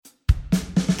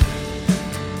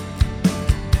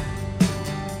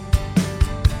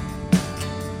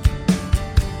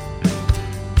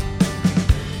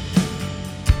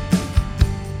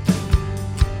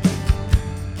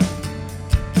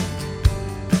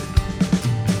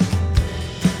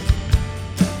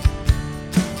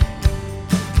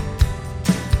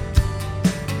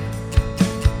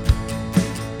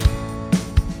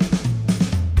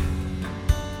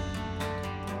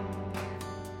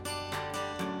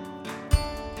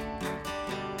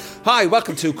Hi,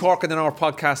 welcome to Cork and an Hour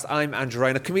podcast. I'm Andrew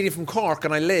Ryan, a comedian from Cork,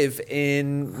 and I live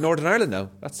in Northern Ireland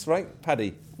now. That's right,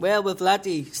 Paddy. Well, we'll let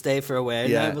you stay for a while.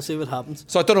 Yeah, we'll see what happens.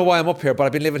 So I don't know why I'm up here, but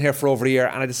I've been living here for over a year,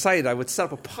 and I decided I would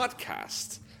set up a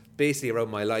podcast basically around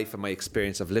my life and my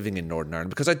experience of living in Northern Ireland,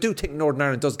 because I do think Northern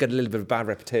Ireland does get a little bit of a bad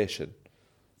reputation.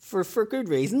 For good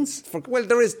reasons. Well,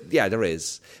 there is.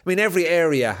 I mean, every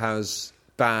area has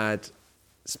bad.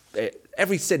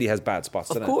 Every city has bad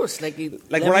spots. Of course, like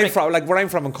where I'm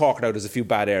from in Cork now, there's a few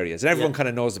bad areas, and everyone kind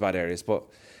of knows the bad areas. But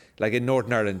like in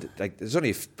Northern Ireland, like there's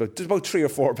about 3 or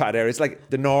 4 bad areas. Like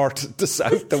the north, the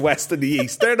south, the west, and the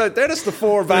east. They're just the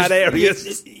 4 bad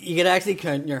areas. You can actually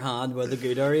count in your hand where the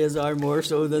good areas are more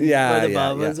so than where the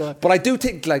bad ones are. But I do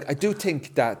think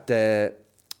that the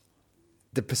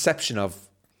perception of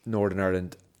Northern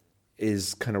Ireland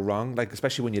is kind of wrong. Like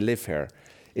especially when you live here.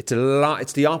 It's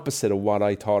the opposite of what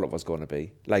I thought it was going to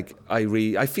be. Like I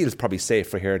feel it's probably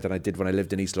safer here than I did when I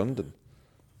lived in East London.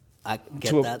 I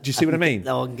get that. Do you see what I mean?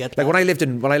 No, I can get like that. when I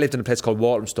lived in a place called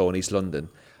Walthamstow in East London,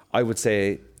 I would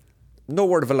say, no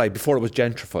word of a lie, before it was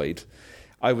gentrified,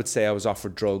 I would say I was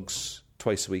offered drugs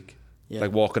twice a week,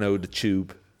 like walking out of the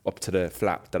tube up to the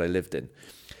flat that I lived in.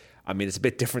 I mean, it's a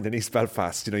bit different than East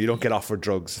Belfast. You know, you don't get offered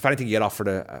drugs. If anything, you get offered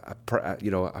a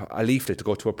leaflet to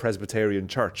go to a Presbyterian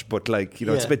church. But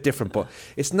it's a bit different. But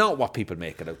it's not what people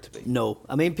make it out to be. No,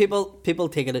 I mean, people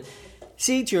take it.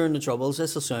 See, during the Troubles,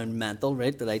 this will sound mental,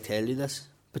 right? That I tell you this,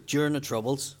 but during the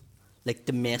Troubles, like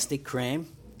domestic crime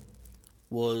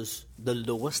was the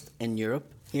lowest in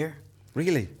Europe here.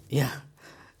 Really? Yeah.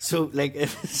 So like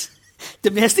it was.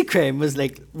 Domestic crime was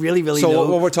like really, really low.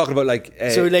 So what we're talking about, like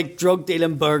so like drug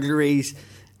dealing, burglaries,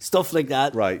 stuff like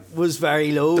that, right, was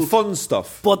very low. The fun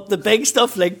stuff, but the big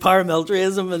stuff like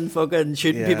paramilitarism and fucking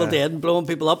shooting people dead and blowing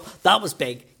people up, that was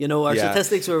big. You know, our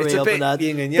statistics were way up on that.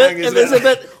 Yin and yang,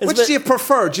 Which do you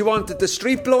prefer? Do you want the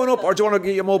street blowing up, or do you want to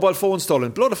get your mobile phone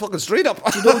stolen? Blow the fucking street up.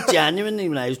 Do you know, genuinely,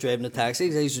 when I was driving a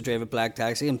taxi, I used to drive a black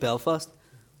taxi in Belfast.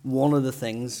 One of the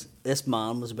things, this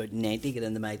man was about 90 get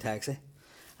into my taxi.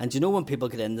 And you know when people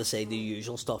get in, they say the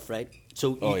usual stuff, right?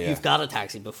 So you've got a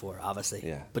taxi before,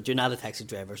 obviously, but you're not a taxi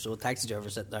driver. So a taxi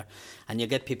driver sit there, and you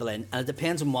get people in, and it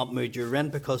depends on what mood you're in,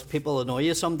 because people annoy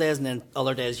you some days, and then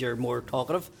other days you're more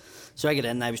talkative. So I get in,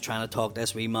 and I was trying to talk to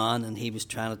this wee man, and he was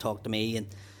trying to talk to me, and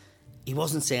he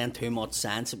wasn't saying too much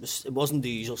sense. It wasn't the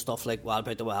usual stuff like what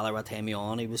about the weather, what time you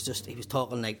on. He was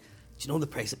talking like, do you know the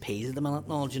price of peas at the minute?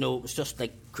 No, do you know, it was just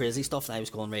like crazy stuff. And I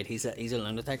was going, right, he's a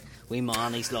lunatic, wee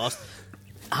man, he's lost.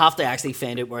 I have to actually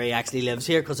find out where he actually lives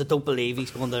here, because I don't believe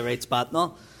he's going to the right spot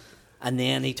now. And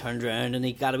then he turned around and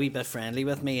he got a wee bit friendly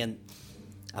with me, and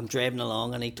I'm driving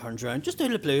along and he turns around just out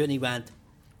of the blue and he went,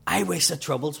 I wish the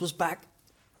Troubles was back.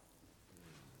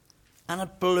 And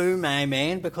it blew my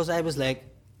mind, because I was like,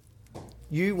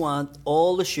 you want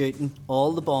all the shooting,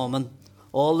 all the bombing,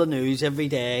 all the news every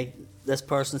day, this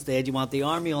person's dead, you want the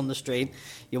army on the street,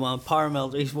 you want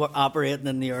paramilitaries operating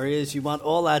in the areas, you want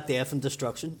all that death and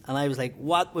destruction. And I was like,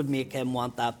 what would make him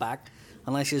want that back?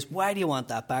 And I says, why do you want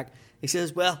that back? He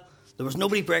says, well, there was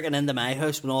nobody breaking into my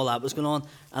house when all that was going on,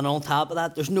 and on top of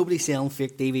that, there's nobody selling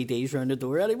fake DVDs around the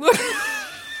door anymore.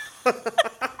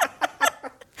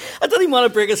 I don't even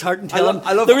want to break his heart and tell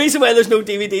him the reason why there's no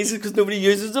DVDs is because nobody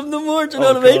uses them no more. Do you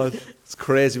know what I mean? It's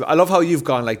crazy. I love how you've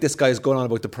gone like, this guy's going on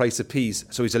about the price of peas,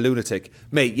 so he's a lunatic.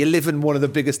 Mate, you live in one of the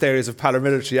biggest areas of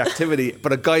paramilitary activity,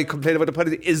 but a guy complaining about the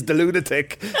price is the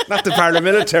lunatic, not the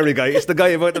paramilitary guy. It's the guy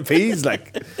about the peas.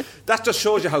 Like, that just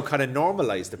shows you how kind of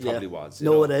normalised it probably was.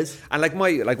 No, it is. And like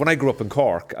when I grew up in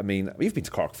Cork, I mean, you've been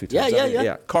to Cork a few times.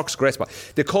 Yeah. Cork's a great spot.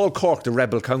 They call Cork the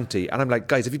rebel county, and I'm like,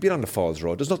 guys, have you been on the Falls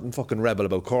Road? There's nothing fucking rebel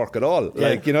about Cork at all. Yeah.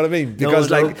 Like, you know what I mean? Because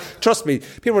trust me,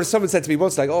 someone said to me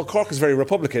once, like, oh, Cork is very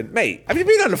Republican. Mate, have you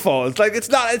been on the Falls? Like, it's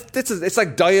not. It's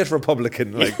like diet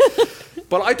Republican. Like,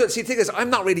 but I don't see. The thing is, I'm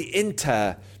not really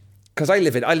into, because I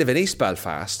live in East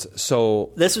Belfast.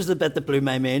 So this was the bit that blew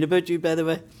my mind about you, by the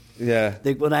way. Yeah.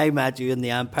 Like when I met you in the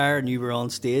Empire and you were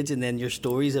on stage, and then your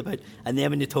stories about, and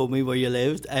then when you told me where you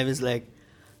lived, I was like,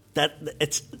 that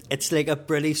it's like a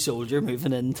British soldier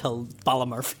moving into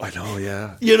Ballymurphy. I know,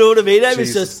 yeah. You know what I mean?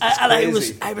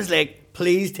 I was like,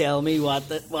 please tell me what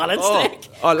it's like.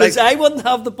 Because I wouldn't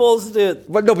have the balls to do it.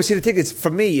 Well, no, but see, the thing is, for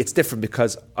me, it's different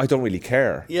because I don't really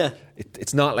care. Yeah.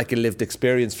 It's not like a lived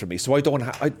experience for me. So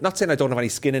I'm not saying I don't have any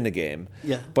skin in the game.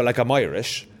 Yeah. But like, I'm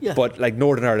Irish. Yeah. But like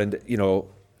Northern Ireland, you know,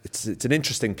 it's an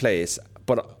interesting place.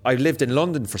 But I lived in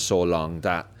London for so long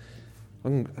that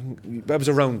I was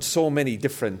around so many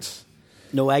different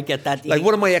No, I get that. Like,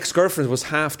 one of my ex-girlfriends was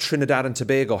half Trinidad and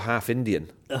Tobago, half Indian.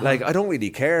 Like, I don't really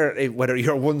care whether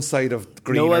you're one side of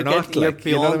green or not. You're like, beyond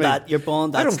you know what I mean? that. You're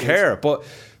beyond that. I don't stage. care. But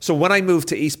so when I moved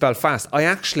to East Belfast, I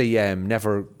actually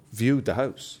never viewed the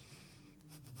house.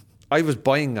 I was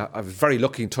very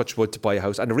lucky in touch wood to buy a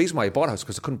house. And the reason why I bought a house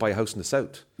because I couldn't buy a house in the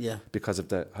south. Yeah. Because of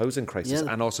the housing crisis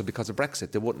and also because of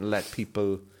Brexit. They wouldn't let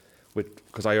people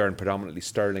because I earn predominantly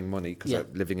sterling money because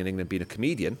I'm living in England being a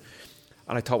comedian.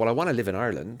 And I thought, well, I want to live in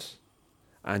Ireland.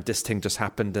 And this thing just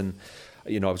happened. And,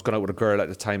 I was going out with a girl at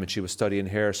the time and she was studying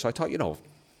here. So I thought,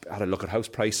 I had a look at house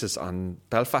prices on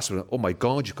Belfast. And, oh my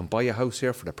God, you can buy a house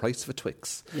here for the price of a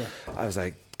Twix. Yeah. I was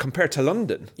like, compared to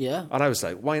London. Yeah. And I was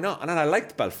like, why not? And then I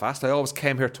liked Belfast. I always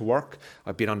came here to work.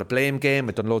 I've been on the Blame Game.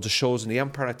 I've done loads of shows in the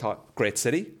Empire. I thought, great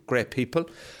city, great people.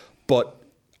 But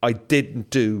I didn't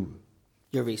do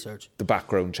your research, the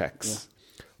background checks.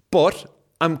 Yeah. But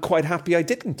I'm quite happy I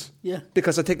didn't. Yeah.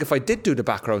 Because I think if I did do the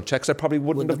background checks, I probably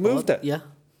wouldn't have moved it. Yeah.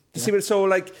 You see what it's so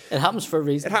like? It happens for a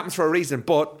reason. It happens for a reason.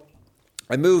 But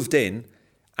I moved in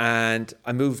when did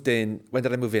I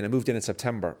move in? I moved in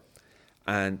September.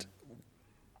 And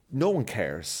no one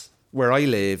cares. Where I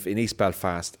live in East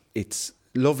Belfast, it's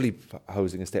lovely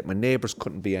housing estate. My neighbours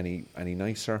couldn't be any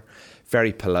nicer.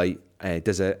 Very polite.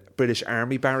 There's a British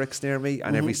Army barracks near me,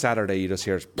 and every Saturday you just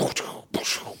hear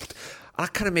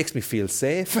that kind of makes me feel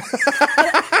safe. Do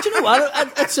you know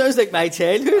what? It sounds like my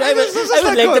childhood. I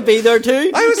would like to be there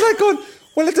too. I was like going,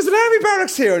 well, if there's an army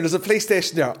barracks here and there's a police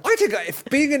station there, I think if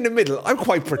being in the middle, I'm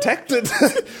quite protected.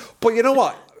 But you know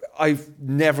what? I've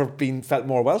never felt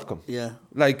more welcome. Yeah.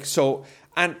 Like, so,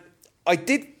 and I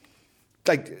did,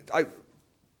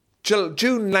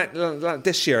 June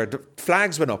this year, the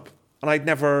flags went up. And I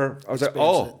was like,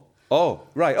 oh,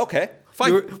 right, okay,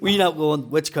 fine. Were you not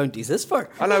going, which county is this for?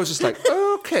 And I was just like,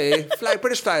 okay,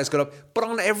 British flag has gone up. But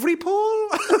on every poll?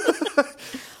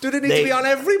 Do they need to be on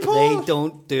every poll? They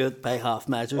don't do it by half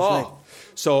measures.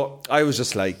 So I was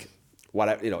just like,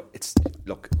 whatever,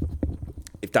 look,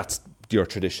 if that's your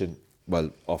tradition,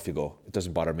 well, off you go. It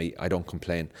doesn't bother me. I don't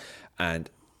complain. And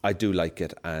I do like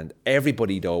it. And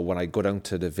everybody, though, when I go down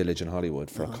to the village in Hollywood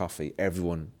for a coffee,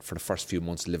 everyone, for the first few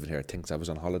months living here, thinks I was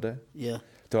on holiday. Yeah.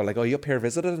 They're like, oh, you up here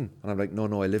visiting? And I'm like,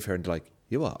 no, I live here. And they're like,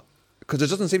 you are? Because there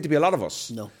doesn't seem to be a lot of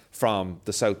us from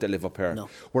the south that live up here. No.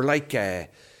 We're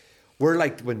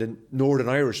like when the Northern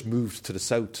Irish moved to the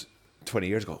south 20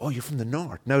 years ago. Oh, you're from the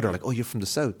north. Now they're like, oh, you're from the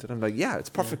south. And I'm like, yeah, it's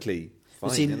perfectly fine.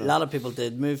 You see, a lot of people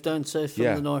did move down south from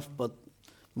the north, but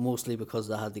mostly because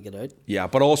they had to get out. Yeah,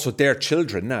 but also their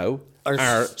children now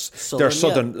are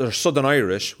Southern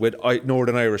Irish with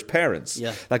Northern Irish parents.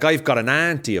 Yeah. Like, I've got an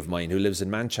auntie of mine who lives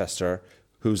in Manchester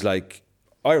who's like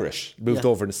Irish, moved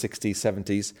over in the 60s,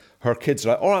 70s. Her kids are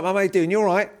like, all right, Mum, how you doing? You all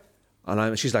right?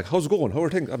 And she's like, how's it going? How are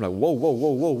things? I'm like,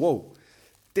 whoa.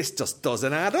 This just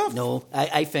doesn't add up. No,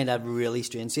 I find that really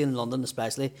strange. See, in London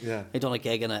especially, I done a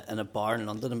gig in a bar in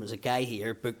London, and there was a guy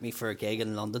here booked me for a gig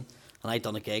in London. And I'd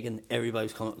done a gig and everybody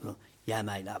was coming up going, yeah,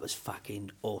 mate, that was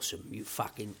fucking awesome.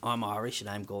 I'm Irish and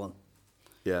I'm going,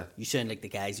 yeah. You sound like the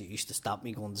guys that used to stop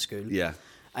me going to school. Yeah.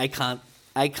 I can't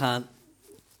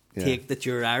take that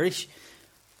you're Irish.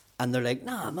 And they're like,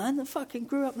 nah, man, I fucking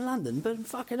grew up in London, but I'm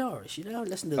fucking Irish.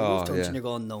 Listen to the roof tones and you're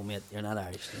going, no, mate, you're not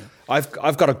Irish.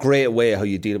 I've got a great way how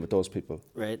you deal with those people.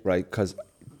 Right. Right, because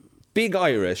being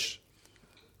Irish,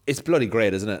 it's bloody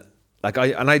great, isn't it? Like,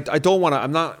 I don't want to.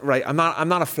 I'm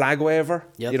not a flag waver.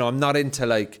 Yep. I'm not into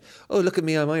like, oh, look at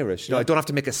me, I'm Irish. I don't have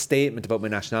to make a statement about my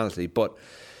nationality. But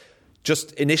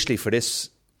just initially for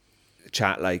this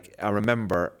chat, like, I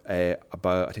remember I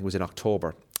think it was in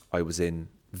October, I was in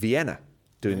Vienna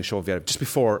doing a show in Vienna just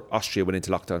before Austria went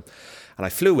into lockdown, and I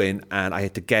flew in and I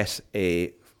had to get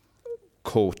a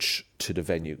coach to the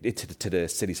venue, to the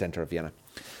city centre of Vienna,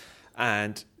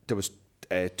 and there was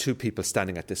two people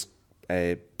standing at this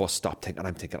bus stop thing, and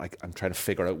I'm thinking, I'm trying to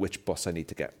figure out which bus I need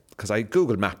to get, because I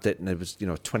Google mapped it and it was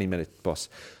 20-minute bus.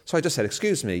 So I just said,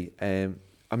 excuse me,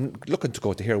 I'm looking to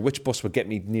go to here, which bus would get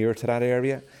me near to that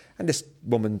area? And this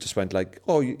woman just went like,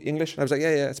 oh, you English? And I was like,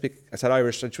 yeah, I said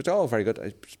Irish. And she was, oh, very good,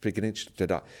 I speak English.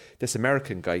 This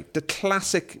American guy, the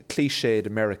classic cliched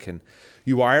American,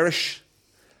 you Irish?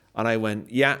 And I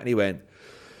went, yeah. And he went,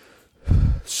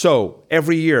 so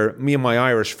every year, me and my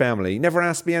Irish family never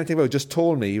asked me anything about it, just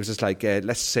told me. He was just like,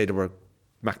 let's say there were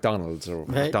McDonald's,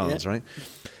 right?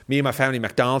 Me and my family,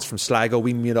 McDonald's from Sligo,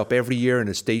 we meet up every year in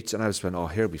the States, and I just went, oh,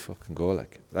 here we fucking go.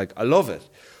 Like I love it.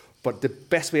 But the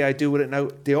best way I do with it now,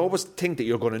 they always think that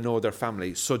you're going to know their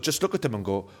family. So just look at them and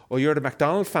go, oh, you're the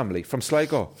McDonnell family from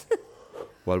Sligo.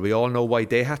 Well, we all know why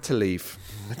they had to leave.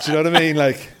 Do you know what I mean?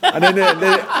 Like, and then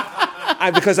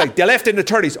And because like they left in the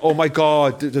 30s, oh my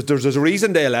God, there's a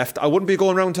reason they left. I wouldn't be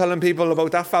going around telling people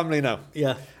about that family now.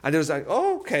 Yeah. And it was like,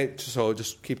 oh, okay, so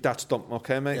just keep that stump,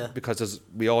 okay, mate? Yeah. Because as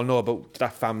we all know about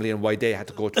that family and why they had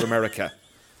to go to America.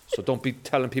 So don't be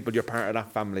telling people you're part of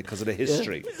that family because of the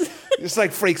history. Yeah. It's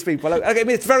like freaks people out. I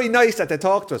mean, it's very nice that they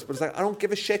talk to us, but it's like, I don't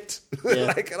give a shit. Yeah.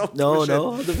 Like, I don't no, give a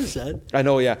no, shit. 100%. I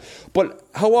know, yeah. But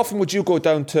how often would you go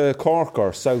down to Cork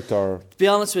or South or? To be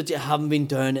honest with you, I haven't been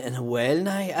down in a while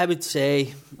now. I would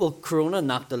say, well, Corona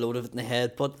knocked a load of it in the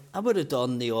head, but I would have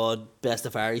done the odd Best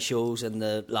of Irish shows in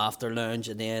the Laughter Lounge,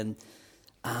 and then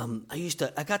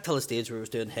I got to the stage where I was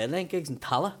doing headline gigs in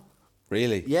Tala.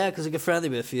 Really? Yeah, because I got friendly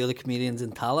with a few of the comedians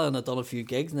in Tala, and I'd done a few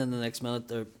gigs, and then the next minute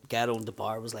their guy owned the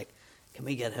bar was like, can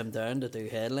we get him down to do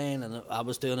headline? And I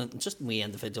was doing it in just wee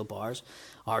individual bars,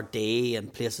 RD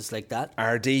and places like that.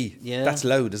 RD? Yeah. That's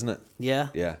loud, isn't it? Yeah.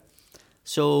 Yeah.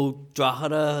 So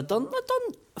Drogheda, I've done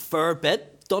a fair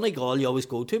bit. Donegal you always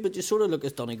go to, but you sort of look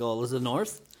at Donegal as the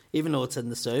north, even though it's in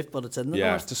the south, but it's in the north.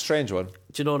 Yeah, it's a strange one. Do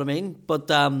you know what I mean? But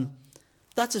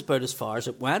that's about as far as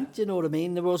it went, do you know what I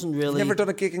mean? There wasn't really... Never done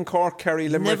a gig in Cork, Kerry,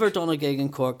 Limerick? Never done a gig in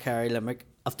Cork, Kerry, Limerick.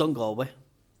 I've done Galway.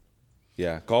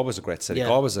 Yeah, Galway's a great city. Yeah.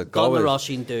 Galway's Done the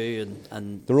Roisin Do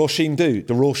and... The Roisin Do,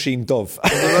 the Roisin Dove.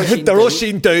 The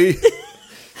Roisin Do.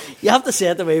 You have to say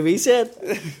it the way we said.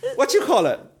 What do you call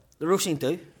it? The Roisin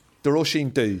Do. The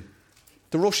Roisin Do.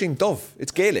 The Roisin Dove.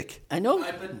 It's Gaelic. I know.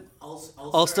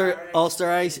 Ulster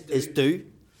Eyes is Do.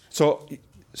 So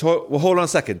well, hold on a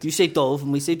second. You say Dove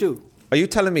and we say Do. Are you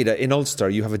telling me that in Ulster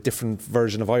you have a different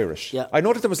version of Irish? Yeah. I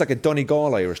know that there was like a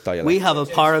Donegal Irish dialect. We have a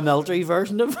paramilitary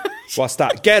version of Irish. What's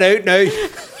that? Get out now.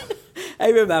 I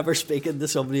remember speaking to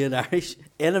somebody in Irish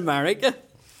in America,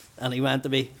 and he went to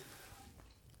me,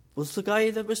 was the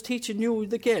guy that was teaching you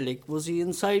the Gaelic, was he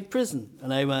inside prison?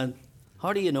 And I went,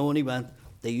 how do you know? And he went,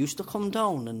 they used to come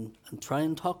down and try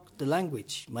and talk the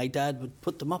language. My dad would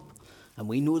put them up, and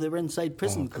we knew they were inside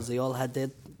prison because they all had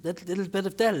that little bit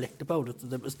of dialect about it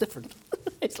that was different.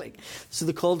 It's like, so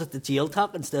they called it the jail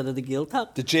talk instead of the Gael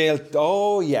talk. The jail,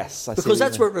 oh yes. Because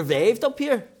that's where it revived up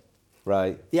here.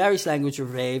 Right. The Irish language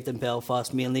revived in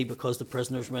Belfast mainly because the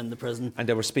prisoners were in the prison. And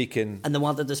they were speaking. And they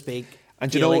wanted to speak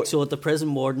and Gaelic, so at the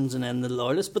prison wardens and then the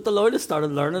loyalists. But the loyalists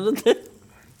started learning it.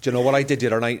 Do you know what I did the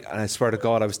other night? And I swear to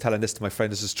God, I was telling this to my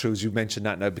friend. This is true, as you mentioned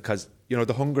that now, because, you know,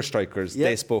 the hunger strikers,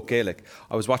 they spoke Gaelic.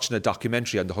 I was watching a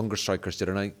documentary on the hunger strikers the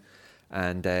other night,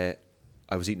 and I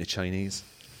was eating a Chinese.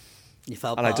 You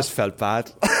felt and bad. I just felt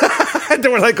bad. They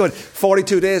were like going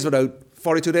 42 days without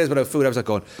food. I was like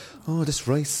going, oh, this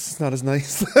rice is not as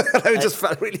nice. I just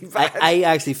felt really bad. I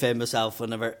actually found myself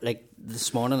whenever, like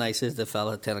this morning, I said to the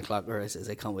fella at 10 o'clock, I says,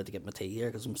 I can't wait to get my tea here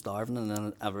because I'm starving. And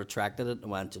then I retracted it and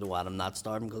went, you know what, I'm not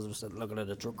starving because I was looking at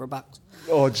the trucker box.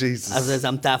 Oh, Jesus. I says,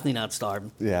 I'm definitely not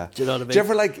starving. Yeah. Do you know what I mean?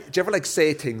 Do you ever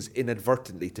say things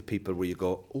inadvertently to people where you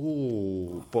go,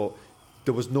 oh, but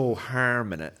there was no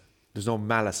harm in it. There's no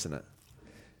malice in it.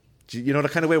 You know the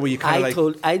kind of way where you kind of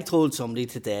like... I told somebody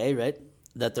today, right,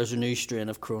 that there's a new strain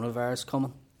of coronavirus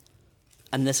coming.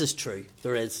 And this is true.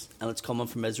 There is. And it's coming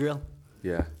from Israel.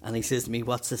 Yeah. And he says to me,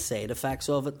 what's the side effects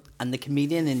of it? And the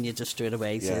comedian in you just straight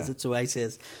away says it. So I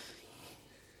says,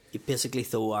 you basically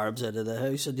throw Arabs out of the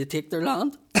house and you take their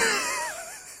land.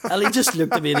 And he just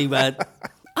looked at me and he went,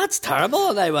 that's terrible.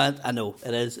 And I went, I know,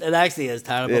 it is. It actually is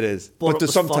terrible. It is. But it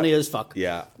was funny as fuck.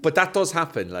 Yeah. But that does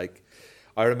happen. Like,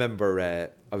 I remember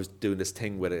I was doing this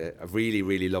thing with a really,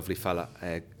 really lovely fella,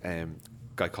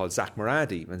 guy called Zach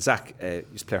Moradi. And Zach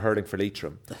used to play hurling for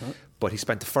Leitrim. But he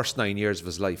spent the first 9 years of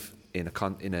his life in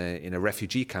a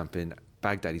refugee camp in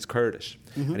Baghdad. He's Kurdish.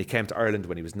 And he came to Ireland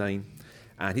when he was 9.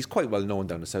 And he's quite well known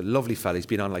down the south. Lovely fella. He's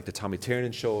been on like the Tommy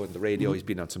Tiernan show and the radio. He's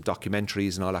been on some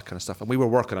documentaries and all that kind of stuff. And we were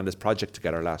working on this project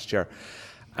together last year.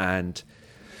 And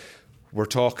we're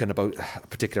talking about a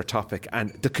particular topic.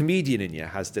 And the comedian in you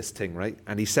has this thing, right?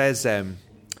 And he says,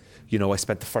 you know, I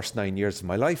spent the first 9 years of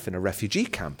my life in a refugee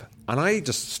camp. And I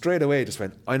just straight away just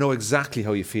went, I know exactly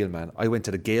how you feel, man. I went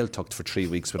to the Gaeltacht for 3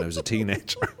 weeks when I was a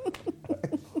teenager.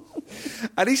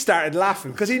 And he started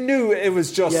laughing because he knew it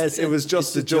was just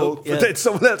a joke. Yeah. But then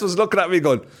someone else was looking at me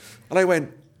going, and I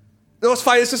went, no, it's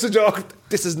fine, it's just a joke.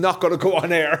 This is not going to go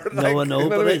on air. No, I know, you know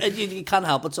but what I mean? you can't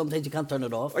help it. Sometimes you can't turn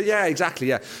it off. Yeah, exactly,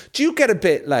 yeah. Do you get a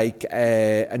bit like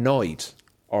annoyed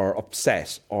or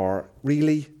upset or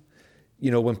really,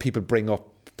 you know, when people bring up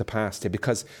the past here?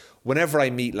 Because whenever I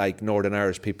meet like Northern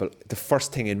Irish people, the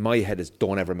first thing in my head is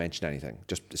don't ever mention anything.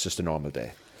 It's just a normal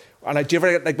day. And like, do you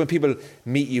ever, like when people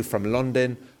meet you from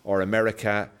London or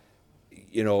America,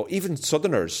 you know, even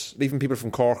Southerners, even people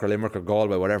from Cork or Limerick or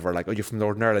Galway, whatever, like, oh, you're from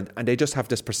Northern Ireland, and they just have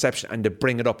this perception and they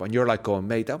bring it up, and you're like going,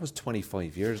 mate, that was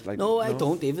 25 years. Like, no, I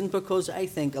don't even, because I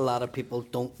think a lot of people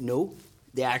don't know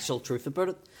the actual truth about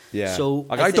it. Yeah. So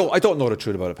like, I don't know the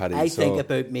truth about it, Paddy. I think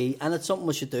about me, and it's something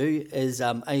we should do, is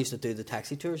I used to do the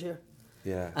taxi tours here.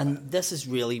 Yeah. And this is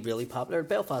really, really popular.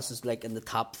 Belfast is like in the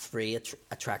top 3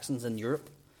 attractions in Europe.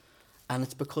 And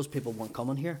it's because people weren't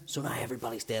coming here. So now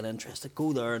everybody's dead interested.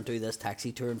 Go there and do this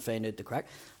taxi tour and find out the crack.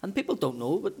 And people don't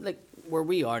know, but like where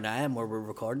we are now and where we're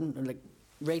recording, like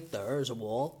right there is a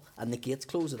wall, and the gates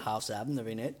close at 7:30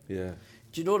 every night. Yeah.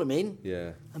 Do you know what I mean?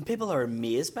 Yeah. And people are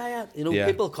amazed by it. You know,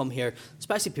 people come here,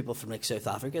 especially people from like South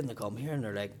Africa, and they come here and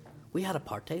they're like, we had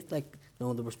apartheid. Like, you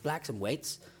know, there was blacks and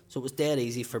whites. So it was dead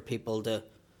easy for people to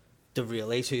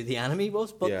realise who the enemy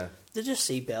was. But they just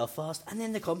see Belfast, and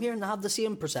then they come here and they have the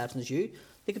same perception as you.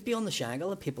 They could be on the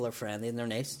Shangle and people are friendly and they're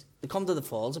nice. They come to the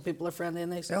Falls and people are friendly and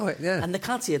nice. Oh, yeah. And they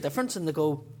can't see a difference, and they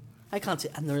go, I can't see,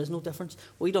 and there is no difference.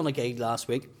 We done a gig last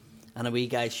week, and a wee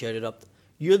guy shouted up,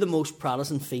 "You're the most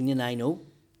Protestant Fenian I know."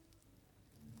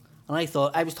 And I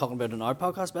thought, I was talking about it in our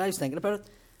podcast, but I was thinking about it.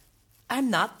 I'm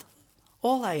not.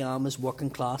 All I am is working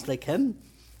class like him.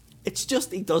 It's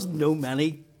just he doesn't know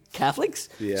many Catholics.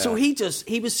 Yeah. So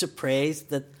he was surprised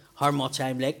that how much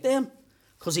I'm like them,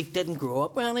 because he didn't grow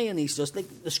up with any, and he's just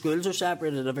like, the schools are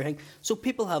separated and everything. So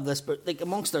people have this, like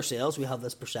amongst ourselves, we have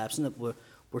this perception that we're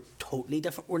totally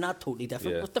different. We're not totally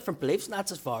different. Yeah. With different beliefs, and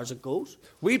that's as far as it goes.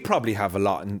 We probably have a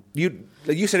lot, and you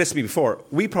said this to me before,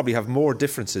 we probably have more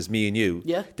differences, me and you,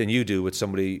 than you do with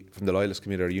somebody from the Loyalist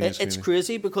community or Unionist community. It's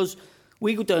crazy, because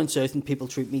we go down south and people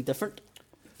treat me different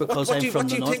because I'm from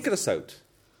the north. What do you think of the south?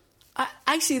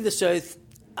 I see the south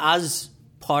as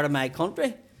part of my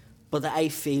country, but I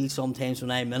feel sometimes when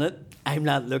I'm in it, I'm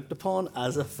not looked upon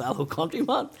as a fellow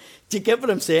countryman. Do you get what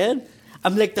I'm saying?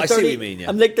 I'm like the I see what you mean, yeah.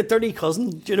 I'm like the dirty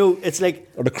cousin. Do you know? It's like,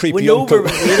 or the creepy we know uncle.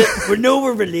 we know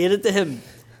we're related to him,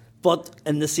 but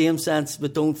in the same sense, we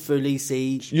don't fully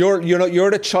see. You're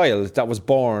the child that was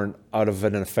born out of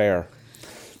an affair.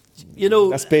 You know,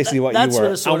 that's basically what you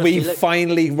were. And we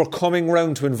finally we're coming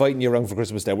round to inviting you around for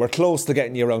Christmas Day. We're close to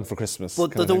getting you around for Christmas.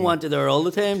 But they don't want you there all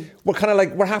the time. We're kind of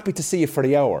like, we're happy to see you for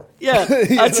the hour. Yeah,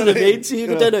 that's what I mean. So you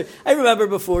go down there. I remember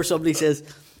before somebody says,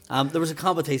 there was a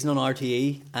competition on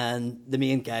RTE, and the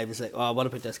main guy was like, "Oh, what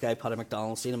about this guy, Paddy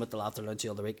McDonnell? Seen him at the laughter lunch the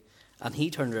other week." And he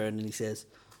turned around and he says,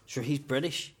 "Sure, he's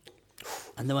British."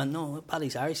 And they went, "No,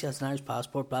 Paddy's Irish. He has an Irish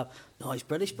passport." Blah. "No, he's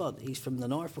British, but he's from the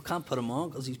north. We can't put him on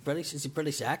because he's British. It's a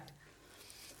British act."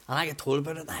 And I got told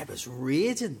about it, and I was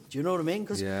raging. Do you know what I mean?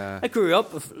 Because I grew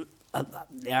up with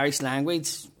the Irish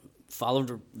language,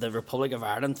 followed the Republic of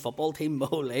Ireland football team my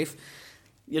whole life.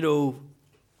 You know,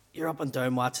 you're up and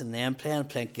down watching them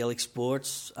playing Gaelic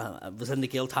sports. I was in the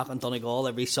Gaeltacht in Donegal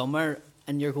every summer,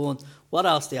 and you're going, what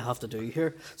else do you have to do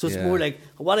here? So it's more like,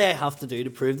 what do I have to do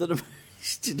to prove that I'm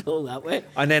Irish? Do you know, that way?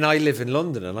 And then I live in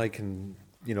London, and I can,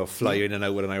 you know, fly in and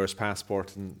out with an Irish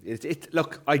passport. And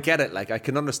look, I get it. Like, I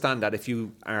can understand that if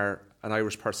you are an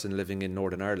Irish person living in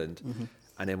Northern Ireland,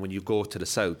 and then when you go to the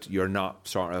south, you're not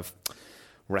sort of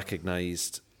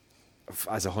recognised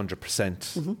as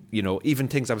 100%. You know, even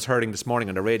things I was hearing this morning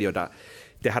on the radio, that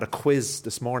they had a quiz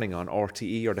this morning on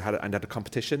RTE, or they had a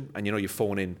competition, and you know, you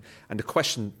phone in, and the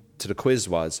question to the quiz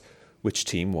was, which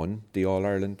team won the All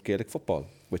Ireland Gaelic football?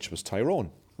 Which was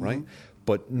Tyrone, right?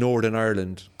 But Northern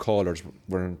Ireland callers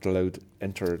weren't allowed to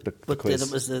enter the quiz.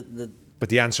 It was but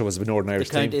the answer was the Northern Irish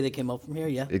the county team. that came up from here,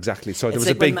 yeah. Exactly. So It's there was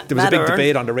like a big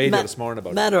debate on the radio this morning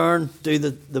about Matt Earn do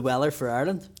the weather for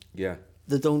Ireland. Yeah.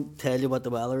 They don't tell you what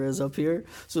the weather is up here.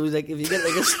 So like, if you get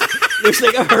like there's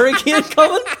like a hurricane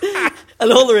coming,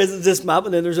 and all there is this map,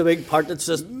 and then there's a big part that's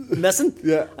just missing.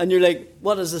 Yeah. And you're like,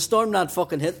 what, is the storm not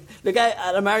fucking hit? Like,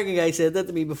 an American guy said that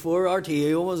to me before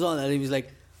RTE was on, and he was like,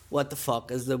 what the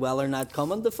fuck, is the weather not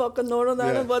coming to fucking Northern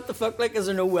Ireland? What the fuck, like, is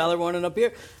there no weather warning up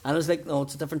here? And I was like, no,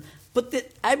 it's different. But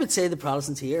I would say the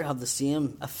Protestants here have the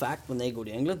same effect when they go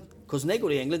to England, because when they go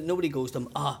to England, nobody goes to them,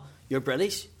 you're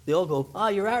British. They all go,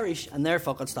 you're Irish. And they're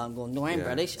fucking standing going, no, I'm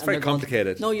British. It's and very they're going,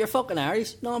 complicated. no, you're fucking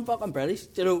Irish. No, I'm fucking British.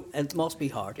 You know, it must be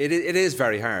hard. It is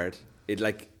very hard.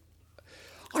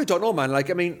 I don't know, man. Like,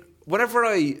 I mean, whenever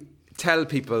I tell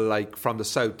people, like, from the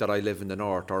south that I live in the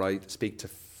north, or I speak to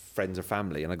friends or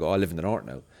family, and I go, I live in the north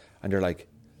now, and they're like,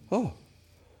 oh,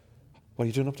 what are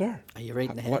you doing up there? Are you right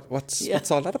in the head? What's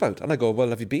all that about? And I go, well,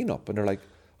 have you been up? And they're like,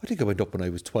 I think I went up when I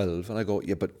was 12. And I go,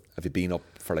 yeah, but have you been up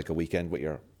for like a weekend with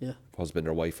your husband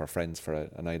or wife or friends for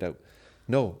a night out?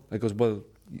 No. I goes, well,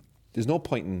 there's no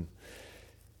point in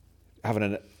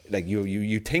having like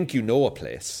you think you know a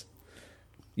place,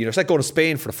 You know, it's like going to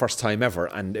Spain for the first time ever,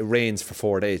 and it rains for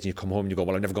 4 days, and you come home and you go,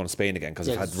 well, I'm never going to Spain again because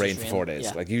I've had rain for 4 days.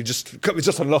 Yeah. Like, it's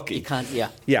just unlucky. You can't, yeah.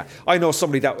 Yeah. I know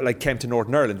somebody that like came to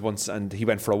Northern Ireland once, and he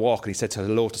went for a walk, and he said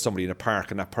hello to somebody in a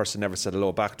park, and that person never said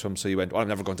hello back to him, so he went, well, I'm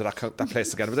never going to that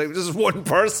place again. It was like, this is one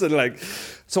person, like.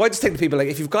 So I just think to people, like,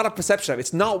 if you've got a perception of it,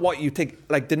 it's not what you think.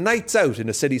 Like, the nights out in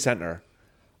the city centre,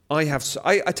 I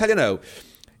tell you now,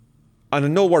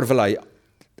 and no word of a lie,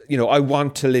 you know, I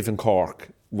want to live in Cork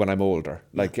when I'm older.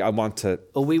 Like, I want to...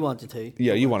 Oh, we wanted to.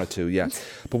 Yeah, you wanted to, yeah.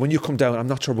 But when you come down, I'm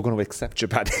not sure we're going to accept you,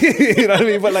 Paddy. You know what I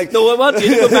mean? But like... No, I want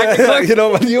you to go back to Cork. You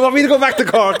know, you want me to go back to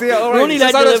Cork? Yeah, all right. We only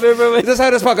like to live everywhere. This is how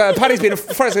this podcast... Paddy's been...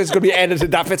 First, it's going to be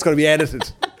edited. That bit's going to be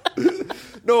edited.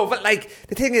 No, but like,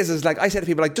 the thing is like, I said to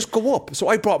people, like, just go up. So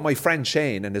I brought my friend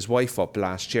Shane and his wife up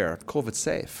last year, COVID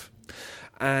safe.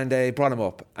 And I brought him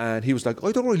up, and he was like,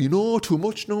 I don't really know too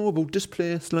much now about this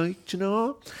place, like, you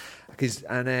know.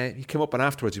 And he came up, and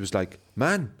afterwards he was like,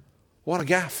 man, what a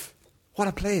gaff, what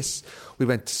a place. We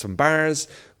went to some bars,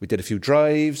 we did a few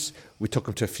drives, we took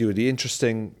him to a few of the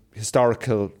interesting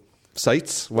historical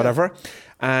sites, whatever.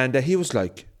 Yeah. And he was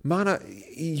like, man,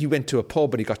 he went to a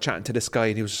pub and he got chatting to this guy,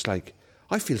 and he was just like,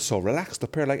 I feel so relaxed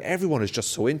up here. Like, everyone is just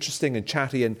so interesting and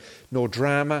chatty and no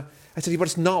drama. I said, but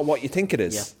it's not what you think it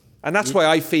is. Yeah. And that's why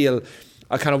I feel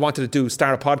I kind of wanted to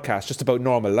start a podcast just about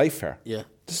normal life here. Yeah.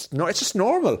 It's just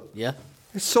normal. Yeah.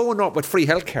 It's so normal with free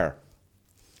healthcare.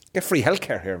 Get free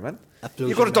healthcare here, man.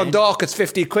 You go to mind. Dundalk, it's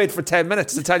 50 quid for 10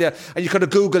 minutes to tell you, and you could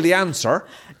have Googled the answer.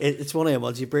 It's one of them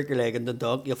ones, you break your leg in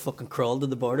Dundalk, you'll fucking crawl to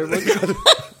the border.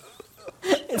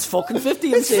 It's fucking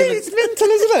 50 and saving. It's mental,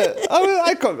 isn't it?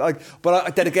 I can't, like,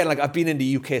 but then again, like, I've been in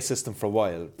the UK system for a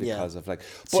while because of like.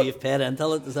 So you've paid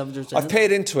into it? Is that what you're saying? I've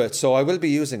paid into it, so I will be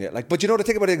using it. Like, but you know the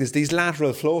thing about it is these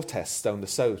lateral flow tests down the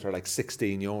south are like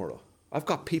 €16. I've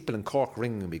got people in Cork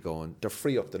ringing me going, they're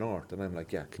free up the north, and I'm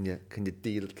like, yeah, can you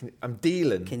deal? I'm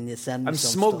dealing. Can you send me I'm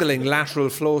some smuggling stuff? lateral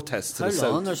flow tests to the south. How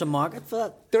long? There's a market for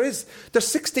that? There's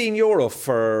 €16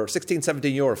 for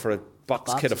 €17 for a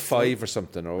box kit of 5 or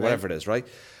something, or whatever it is, right?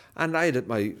 And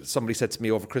somebody said to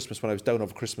me over Christmas, when I was down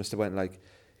over Christmas, they went like,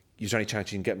 is there any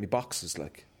chance you can get me boxes?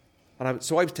 Like, and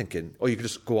so I was thinking, you could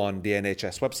just go on the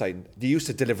NHS website. And they used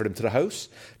to deliver them to the house.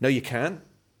 Now you can.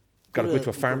 Got to go to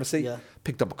a pharmacy,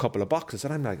 picked up a couple of boxes,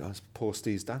 and I'm like, I'll post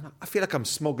these down. I feel like I'm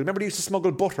smuggling. Remember they used to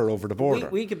smuggle butter over the border?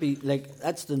 We could be, like,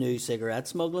 that's the new cigarette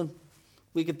smuggling.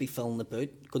 We could be filling the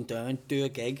boot, going down, do a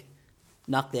gig,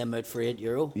 knock them out for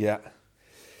 €8. Yeah.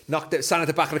 Stand at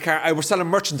the back of the car. I was selling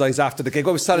merchandise after the gig.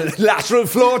 I was selling lateral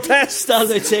flow tests. Stand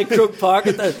outside Crook Park.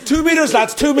 2 metres,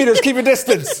 lads, 2 metres. Keep your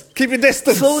distance. Keep your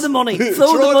distance. Throw the money.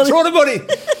 Throw the money.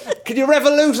 Can you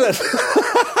revolute it?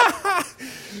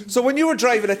 So when you were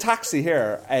driving a taxi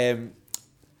here,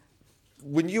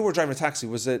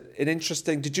 was it an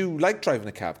interesting? Did you like driving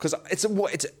a cab? Because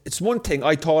it's one thing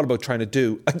I thought about trying to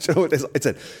do. And you know what it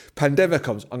is? Pandemic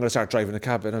comes, I'm going to start driving a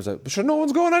cab, and I was like, but sure, no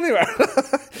one's going anywhere.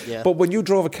 Yeah. But when you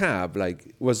drove a cab,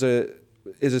 like, is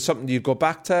it something you go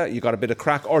back to? You got a bit of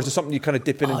crack, or is it something you kind of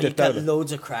dip in and dip out? You got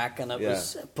loads of crack, and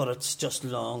but it's just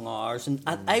long hours, and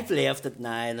I've left it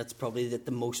now, and it's probably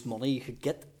the most money you could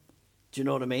get. Do you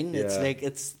know what I mean? Yeah. It's like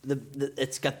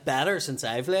it's got better since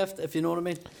I've left, if you know what I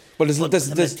mean. Well,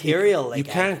 there's material. Like, you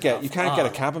can't get a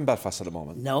cab in Belfast at the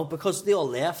moment. No, because they all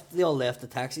left. They all left the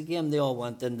taxi game. They all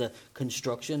went into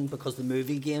construction because the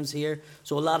movie game's here.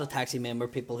 So a lot of taxi men were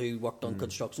people who worked on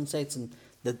construction sites, and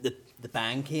the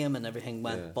bang came and everything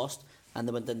went bust, and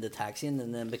they went into taxiing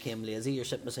and then became lazy. You're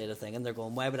sitting beside a thing and they're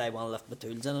going, why would I want to lift my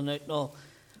tools in and out and all?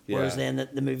 Whereas then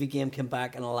the movie game came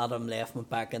back, and a lot of them left, went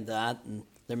back into that, and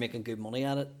they're making good money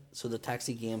at it. So the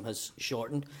taxi game has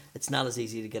shortened. It's not as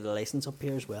easy to get a license up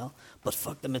here as well. But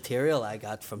fuck, the material I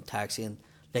got from taxiing,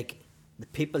 like the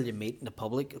people you meet in the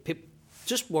public, people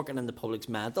just working in the public's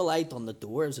mental. I done the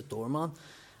door as a doorman.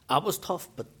 That was tough,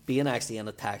 but being actually in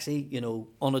a taxi, you know,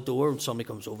 on a door, when somebody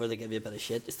comes over, they give you a bit of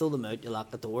shit. You throw them out, you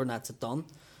lock the door, and that's it done.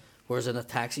 Whereas in a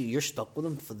taxi, you're stuck with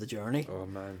them for the journey. Oh,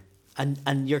 man.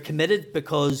 And you're committed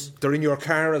because they're in your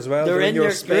car as well. They're in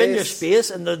your space. They're in your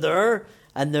space, and they're there.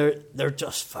 And they're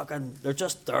just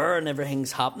there, and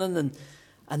everything's happening,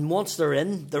 and once they're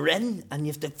in, and you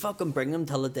have to fucking bring them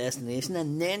till the destination,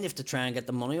 and then you have to try and get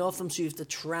the money off them. So you have to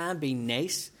try and be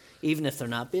nice, even if they're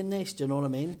not being nice. Do you know what I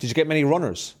mean? Did you get many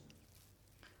runners?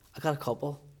 I got a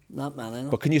couple, not many.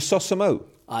 But can you suss them out?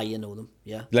 You know them,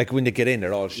 yeah. Like when they get in,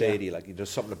 they're all shady. Like there's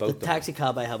something about them. The taxi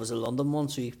cab I have is a London one,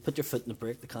 so you put your foot in the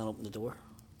brake, they can't open the door.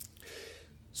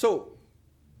 So.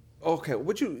 Okay,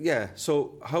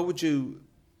 so how would you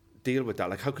deal with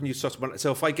that? Like, how can you suss?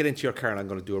 So if I get into your car and I'm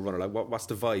going to do a runner, like, what's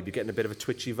the vibe? You're getting a bit of a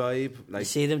twitchy vibe? Like, you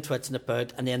see them twitching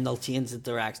about, and then they'll change the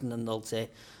direction, and they'll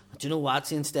say, Do you know what?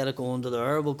 See, instead of going to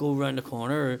there, we'll go round the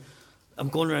corner. I'm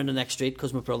going around the next street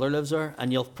because my brother lives there,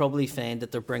 and you'll probably find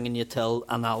that they're bringing you till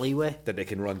an alleyway that they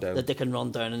can run down.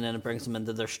 And then it brings them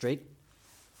into their street.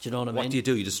 Do you know what I mean? What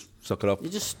do? You just suck it up? You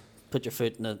just put your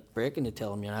foot in the brake and you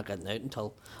tell them you're not getting out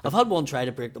until... I've had one try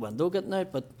to break the window getting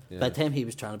out, but by the time he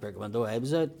was trying to break the window, I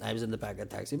was out. I was in the back of a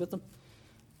taxi with them.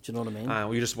 Do you know what I mean?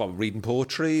 Were you just reading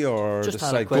poetry or just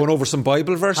had like going over some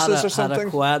Bible verses or something? Had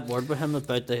a quiet word with him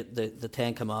about the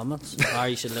Ten Commandments, how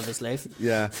he should live his life.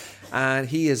 Yeah, and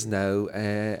he is now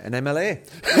an MLA.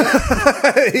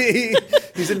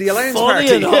 He's in the Alliance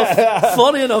Party.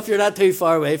 Funny enough, you're not too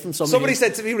far away from somebody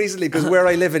said to me recently, because where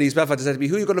I live in East Belfast, they said to me,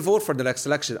 "Who are you going to vote for in the next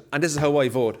election?" And this is how I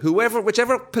vote: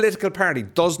 whichever political party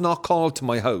does not call to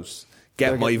my house,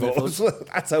 get my vote.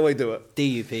 That's how I do it.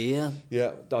 DUP, yeah.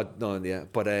 Yeah.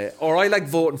 But or I like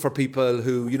voting for people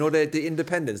who, you know, the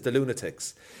independents, the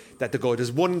lunatics, that they go,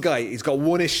 there's one guy, he's got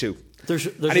one issue.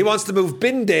 And he wants to move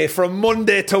bin day from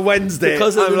Monday to Wednesday.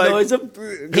 Because it annoys him.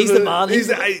 He's the man.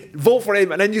 I vote for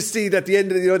him, and then you see that at the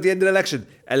end of the election,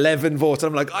 11 votes.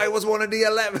 And I'm like, I was one of the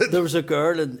 11. There was a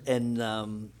girl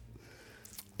in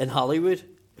Hollywood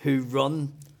who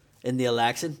run in the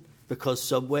election because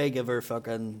Subway gave her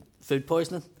fucking food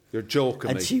poisoning. You're joking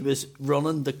me. And she was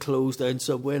running to close down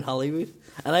Subway in Hollywood.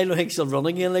 And I don't think she'll run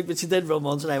again, but she did run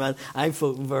once, and I went, I'm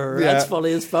voting for her. Yeah. That's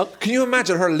funny as fuck. Can you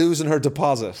imagine her losing her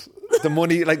deposit? The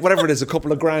money, like whatever it is, a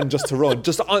couple of grand just to run.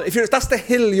 That's the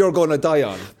hill you're going to die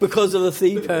on. Because of the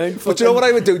 £3. But do you know what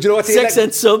I would do? Do you know what 6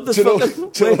 cent sub? Do you know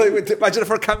what I would do? Imagine if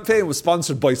her campaign was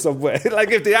sponsored by Subway.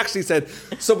 Like if they actually said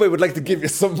Subway would like to give you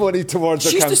some money towards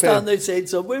their campaign. She used to stand outside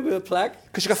Subway with a plaque.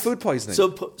 Because she got food poisoning.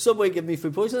 So Subway gave me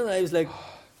food poisoning, and I was like,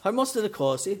 how much did it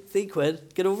cost you?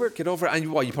 £3. Get over it. Get over it.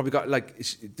 And what, you probably got, like,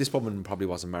 this woman probably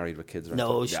wasn't married with kids, right?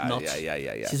 No, she's not.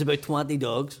 Yeah. She's about 20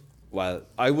 dogs. Well,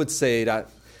 I would say that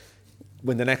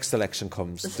when the next election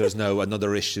comes, there's now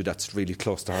another issue that's really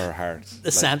close to her heart.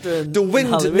 The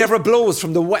wind never blows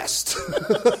from the west.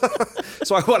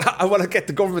 So I want to get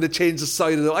the government to change the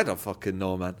side of it. I don't fucking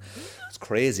know, man. It's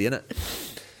crazy, isn't it?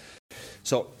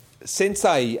 So since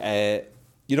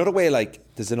you know the way, like,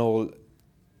 there's an old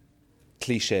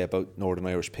cliche about Northern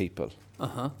Irish people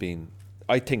being,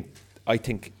 I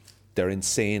think they're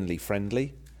insanely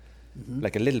friendly,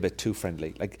 like a little bit too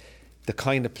friendly, like the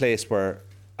kind of place where,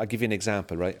 I'll give you an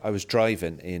example, right? I was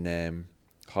driving in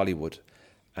Hollywood,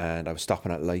 and I was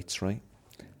stopping at lights, right?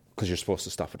 Because you're supposed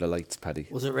to stop at the lights, Paddy.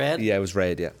 Was it red? Yeah, it was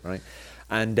red, yeah, right.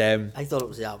 And I thought it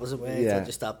was the opposite way. I thought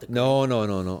you stopped the car.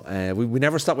 No. We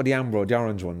never stopped with the amber, the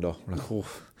orange one though. We're like, oh.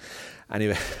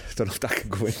 Anyway, I don't know if that can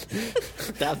go in.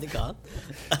 Definitely can't.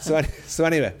 So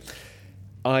anyway,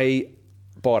 I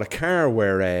bought a car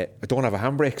where I don't have a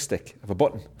handbrake stick. I have a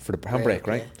button for the handbrake,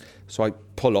 right? So I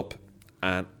pull up,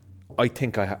 and I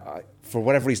think I for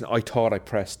whatever reason, I thought I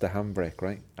pressed the handbrake,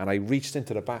 right? And I reached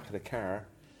into the back of the car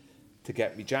to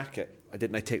get my jacket. I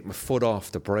didn't. I take my foot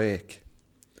off the brake,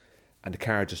 and the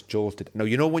car just jolted. Now,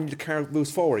 you know when the car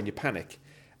moves forward and you panic,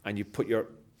 and you put your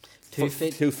 2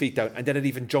 feet down, and then it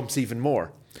even jumps even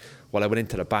more. Well, I went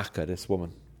into the back of this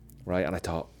woman, right? And I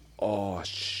thought, oh,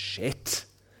 shit.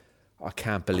 I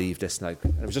can't believe this now.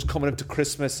 And it was just coming up to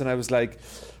Christmas, and I was like,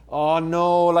 oh,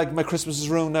 no, like my Christmas is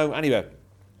ruined now. Anyway,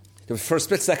 for a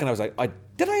split second, I was like,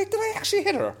 did I actually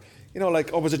hit her? You know,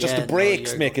 like, or was it just the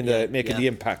brakes making the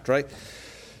impact, right?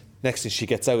 Next thing, she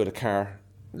gets out of the car.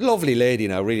 Lovely lady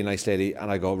now, really nice lady. And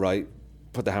I go, right,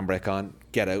 put the handbrake on,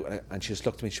 get out. And she just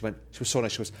looked at me, she was so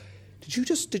nice, she goes, Did you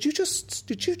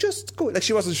just go? Like,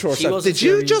 she wasn't sure. Did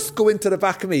you just go into the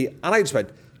back of me? And I just went,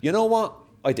 you know what?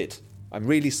 I did. I'm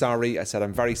really sorry. I said,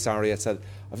 I'm very sorry. I said,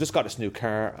 I've just got this new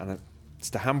car, and it's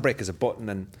the handbrake is a button,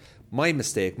 and my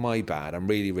mistake, my bad. I'm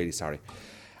really, really sorry.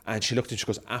 And she looked and she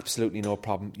goes, absolutely no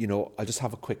problem. You know, I'll just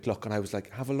have a quick look. And I was like,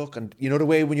 have a look. And you know the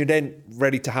way when you're then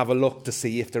ready to have a look to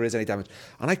see if there is any damage.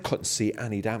 And I couldn't see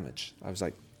any damage. I was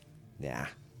like, yeah,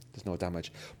 there's no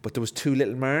damage. But there was 2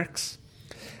 little marks.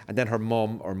 And then her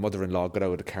mum or mother-in-law got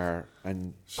out of the car,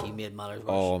 and she made matters worse.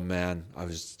 Oh man,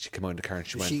 she came out of the car and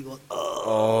she went,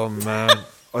 oh man.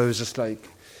 I was just like,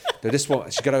 this one.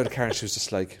 She got out of the car and she was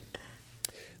just like,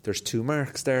 there's 2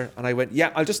 marks there. And I went,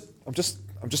 yeah, I'm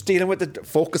just dealing with the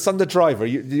focus on the driver.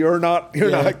 You're not.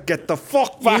 Get the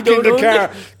fuck back in the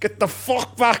car. Get the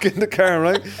fuck back in the car,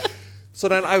 right? So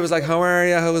then I was like, how are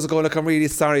you? How is it going? Look, I'm really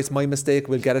sorry. It's my mistake.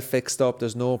 We'll get it fixed up.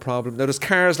 There's no problem. Now, there's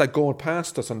cars like going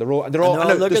past us on the road. And they're all,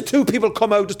 there's 2 people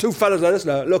come out. There's 2 fellas like this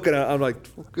now, looking at it. I'm like,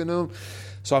 fucking hell.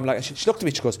 So I'm like, she looked at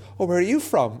me. She goes, oh, where are you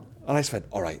from? And I said,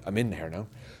 all right, I'm in here now.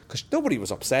 because nobody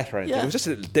was upset or anything. Yeah. It was just a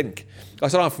little dink. I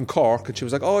said, I'm from Cork, and she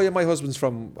was like, oh, yeah, my husband's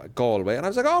from Galway. And I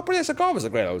was like, oh, brilliant. I said, Galway's a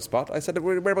great old spot. I said,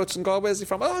 whereabouts in Galway is he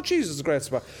from? Oh, Jesus, it's a great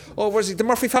spot. Oh, where's he? The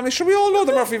Murphy family? Sure, we all know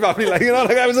the Murphy family. Like, you know,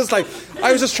 like I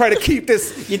was just trying to keep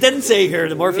this. You didn't say here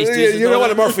the Murphys. You know what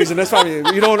the Murphys in this family.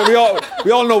 You know,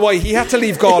 we all know why he had to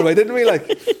leave Galway, didn't we? Like,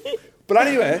 but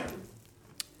anyway.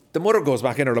 The mother goes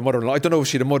back in, or the mother-in-law. I don't know if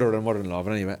she's the mother or the mother-in-law,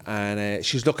 but anyway. And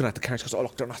she's looking at the car. She goes, oh,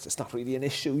 look, it's not really an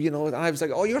issue, you know. And I was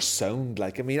like, oh, you're sound.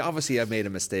 Like, I mean, obviously I made a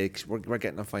mistake. We're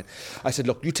getting on fine. I said,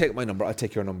 look, you take my number. I'll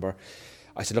take your number.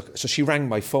 I said, look, so she rang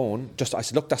my phone. I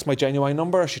said, look, that's my genuine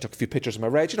number. She took a few pictures of my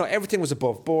reg. You know, everything was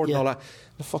above board and all that.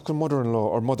 The fucking mother-in-law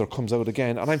or mother comes out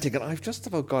again. And I'm thinking, I've just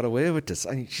about got away with this.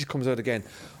 And she comes out again.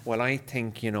 Well, I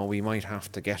think, you know, we might have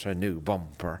to get a new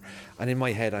bumper. And in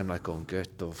my head, I'm like, going,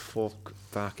 get the fuck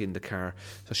back in the car.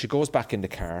 So she goes back in the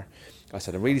car. I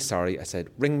said, I'm really sorry. I said,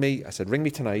 ring me. I said, ring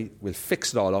me tonight. We'll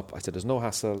fix it all up. I said, there's no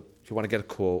hassle. If you want to get a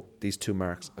quote, these 2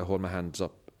 marks, I hold my hands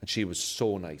up. And she was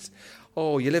so nice.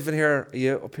 Oh, you living here? Are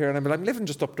you up here? And I'm like, I'm living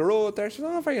just up the road there. She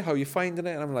said, oh, very, how are you finding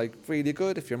it? And I'm like, really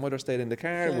good. If your mother stayed in the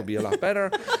car, it would be a lot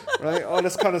better. Right? All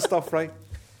this kind of stuff, right?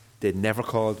 They never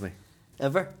called me.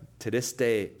 Ever? To this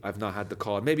day, I've not had the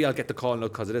call. Maybe I'll get the call now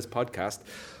because of this podcast.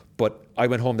 But I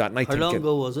went home that night How long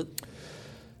ago was it?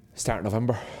 Start of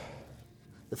November.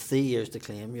 The 3 years to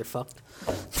claim, you're fucked.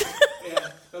 Yeah.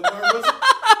 Where was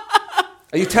it?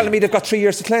 Are you telling me they've got 3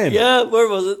 years to claim? Yeah, where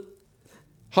was it?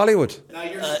 Hollywood. No,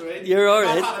 you're straight. You're all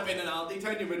right. If that had been an Aldi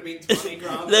town, you would have been 20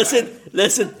 grand.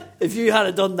 Listen, if you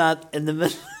had done that in the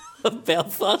middle of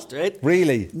Belfast, right?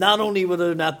 Really? Not only would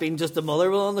it not been just the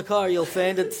mother on the car, you'll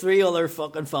find it 3 other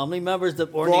fucking family members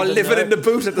that weren't We're all even living there. in the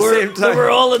boot at the same time. They were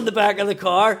all in the back of the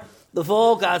car. They've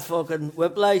all got fucking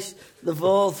whiplash. They've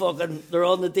all fucking, they're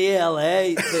on the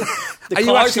DLA. The Are you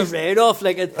cars actually- are right off.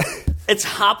 Like it's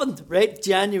happened, right?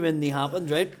 Genuinely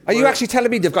happened, right? Are you actually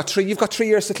telling me you've got 3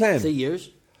 years to claim? 3 years.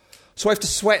 So I have to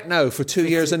sweat now for 2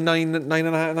 years and 9 months?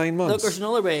 Look, there's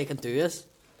another way you can do this.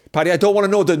 Paddy, I don't want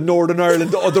to know the Northern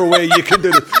Ireland, the other way you can do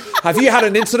it. Have you had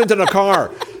an incident in a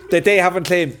car that they haven't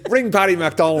claimed? Ring Paddy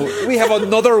McDonnell. We have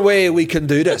another way we can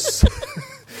do this.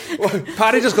 Well,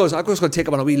 Paddy just goes, I'm just going to take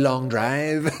him on a wee long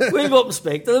drive. We'll go up and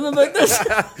speak to them about this.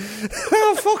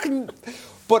 Oh, fucking...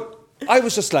 But I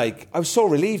was just like, I was so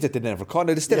relieved that they never called.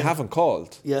 Now, they still haven't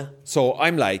called. Yeah. So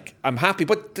I'm like, I'm happy.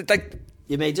 But like...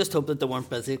 You may just hope that they weren't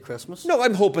busy at Christmas. No,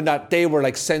 I'm hoping that they were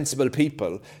like sensible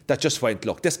people that just went,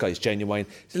 look, this guy's genuine.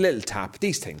 It's a little tap.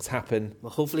 These things happen.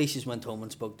 Well, hopefully she's went home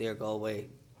and spoke to her Galway.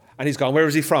 And he's gone, where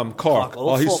is he from? Cork.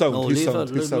 Oh, he's fuck sound. no, He's leave sound.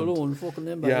 it. He's sound. Alone, fucking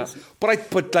them Yeah. guys.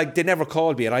 But like they never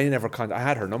called me and I never I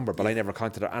had her number, but I never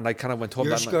contacted her. And I kind of went home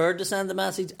You're that night. scared to send a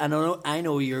message. And I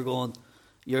know you're going,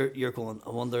 you're going,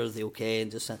 I wonder is they okay?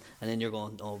 And just send, and then you're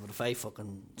going, oh, but if I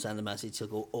fucking send a message, she'll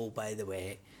go, oh, by the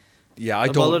way. Yeah, I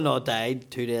My don't. mother-in-law died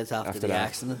 2 days after the that.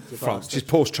 accident. She's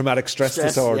post-traumatic stress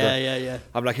disorder. Yeah.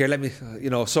 I'm like, here, let me,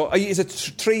 So is it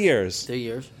 3 years? 2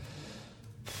 years.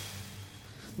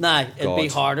 Nah, it'd be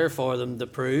harder for them to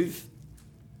prove.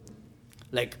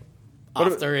 Like,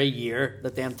 after a year,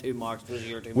 that them 2 marks was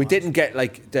your 2 marks. We didn't get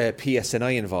like the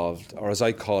PSNI involved, or as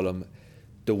I call them,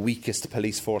 the weakest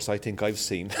police force I think I've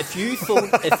seen.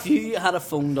 If you had a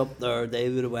phoned up there, they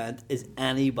would have went, is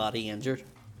anybody injured?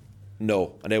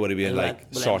 No, and they would have been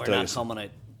sorted we're out. not coming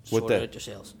out. Would Sort they? it out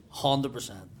yourselves.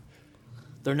 100%.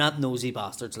 They're not nosy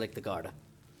bastards like the Garda.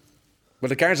 Well,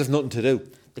 the guards have nothing to do.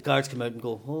 The guards come out and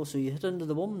go, oh, so you hit into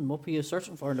the woman. What were you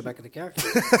searching for in the back of the car?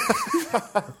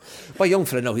 My young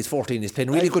fella now, he's 14, he's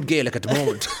playing really good Gaelic at the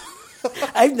moment.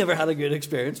 I've never had a good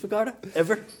experience with Garda.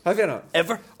 Ever. Have you not?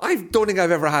 Ever. I don't think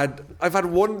I've ever had... I've had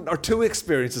 1 or 2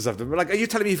 experiences of them. Like, are you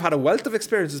telling me you've had a wealth of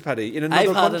experiences, Paddy? In another I've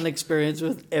had country? an experience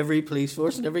with every police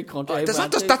force in every country I've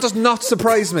went to. That does not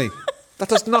surprise me. That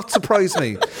does not surprise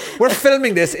me. We're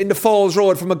filming this in the Falls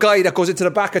Road from a guy that goes into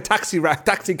the back of taxi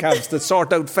cabs to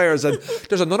sort out fares, and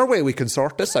there's another way we can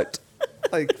sort this out.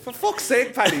 Like, for fuck's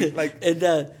sake, Paddy. Like,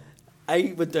 And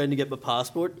I went down to get my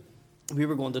passport. We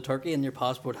were going to Turkey, and your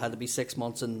passport had to be 6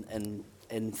 months in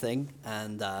thing,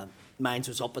 and mine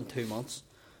was up in 2 months.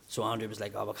 So Andrew was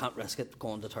like, oh, I can't risk it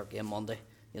going to Turkey on Monday.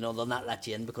 You know, they'll not let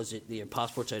you in because your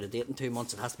passport's out of date in 2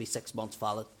 months. It has to be 6 months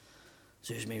valid.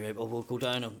 So here's me, right, well, we'll go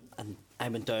down, and I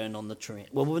went down on the train.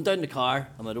 Well, we went down in the car,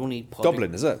 and we'd only...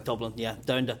 Dublin, is it? Dublin, yeah,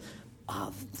 down to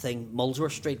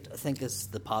Mulsworth Street, I think is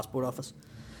the passport office.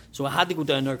 So I had to go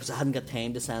down there because I hadn't got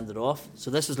time to send it off.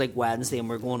 So this was like Wednesday, and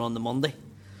we're going on the Monday.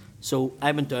 So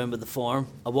I went down with the form.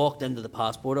 I walked into the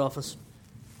passport office,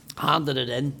 handed it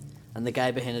in, and the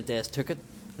guy behind the desk took it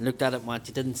and looked at it and went,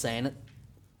 you didn't sign it.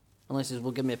 And I says,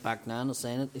 well, give me it back now and I'll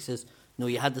sign it. He says, no,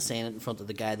 you had to sign it in front of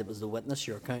the guy that was the witness,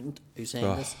 your accountant, who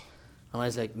signed this. And I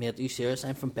was like, mate, are you serious?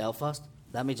 I'm from Belfast.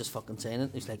 Let me just fucking sign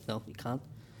it. He's like, no, you can't.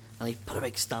 And he put a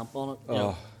big stamp on it, you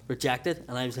know, rejected.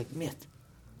 And I was like, mate,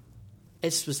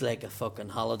 this was like a fucking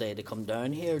holiday to come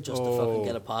down here just to fucking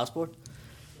get a passport.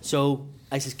 So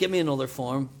I says, give me another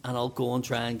form and I'll go and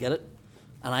try and get it.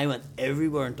 And I went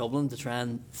everywhere in Dublin to try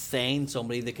and find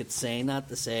somebody that could sign that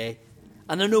to say,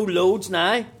 and I know loads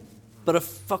now, but I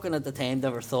fucking at the time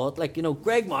never thought, like, you know,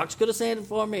 Greg Marks could have signed it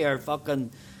for me, or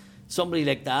fucking somebody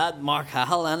like that, Mark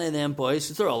Hahel, any of them boys,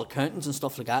 'cause they're all accountants and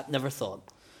stuff like that, never thought.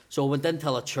 So I went in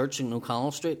to a church in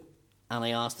O'Connell Street, and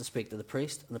I asked to speak to the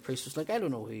priest, and the priest was like, I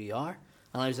don't know who you are.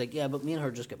 And I was like, yeah, but me and her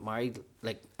just got married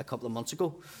like a couple of months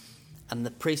ago. And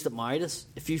the priest that married us,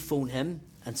 if you phone him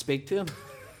and speak to him,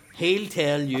 he'll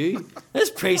tell you. This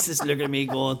priest is looking at me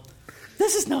going,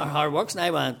 this is not how it works. And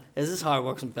I went, is this how it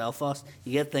works in Belfast?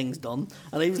 You get things done.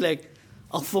 And he was like,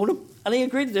 I'll phone him. And he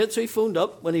agreed to do it. So he phoned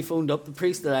up. When he phoned up, the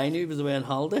priest that I knew was away on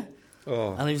holiday.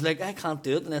 And he was like, I can't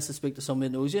do it unless I speak to somebody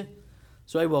that knows you.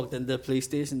 So I walked into the police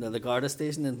station, to the Garda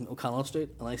station in O'Connell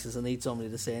Street, and I says, I need somebody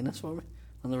to sign this for me.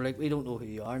 And they were like, we don't know who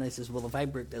you are. And I says, well, if I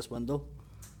break this window,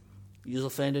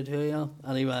 you'll find out who I am.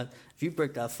 And he went, if you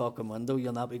break that fucking window,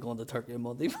 you'll not be going to Turkey on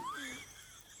Monday.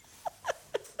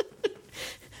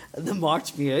 And they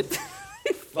marched me out.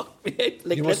 Fucked me out.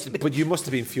 Like, but you must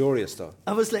have been furious, though.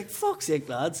 I was like, fuck's sake,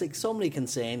 lads. Like, somebody can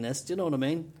sign this. Do you know what I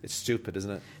mean? It's stupid,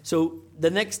 isn't it? So the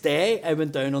next day, I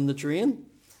went down on the train,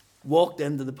 walked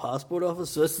into the passport office.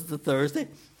 So this is the Thursday.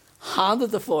 Handed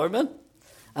the form in.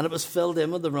 And it was filled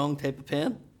in with the wrong type of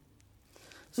pen.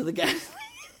 So the guy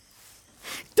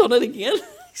done it again.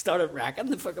 He started racking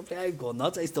the fucking pen. I was going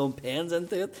nuts. I was throwing pens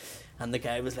into it. And the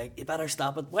guy was like, you better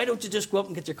stop it. Why don't you just go up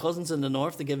and get your cousins in the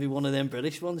north to give you one of them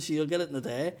British ones? You'll get it in a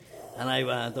day. And I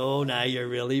went, oh, now you're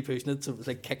really pushing it. So it was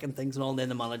like kicking things and all. And then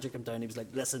the manager came down. He was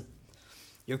like, listen,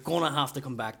 you're going to have to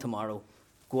come back tomorrow.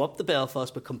 Go up to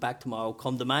Belfast, but come back tomorrow.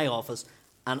 Come to my office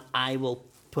and I will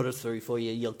put it through for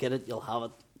you. You'll get it. You'll have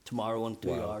it tomorrow in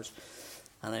 2 hours.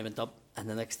 And I went up, and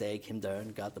the next day I came down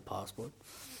and got the passport,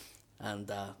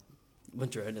 and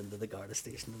went around into the Garda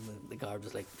station, and the guard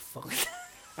was like, fuck.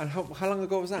 And how long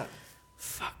ago was that?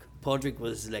 Fuck. Podrick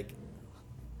was like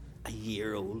a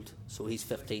year old, so he's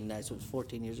 15 now, so it was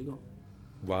 14 years ago.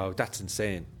 Wow, that's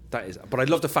insane. That is. But I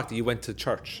love the fact that you went to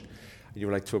church, and you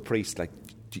were like to a priest, like,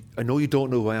 I know you don't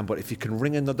know who I am, but if you can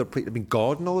ring another priest, I mean,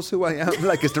 God knows who I am.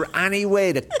 Like, is there any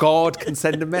way that God can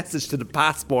send a message to the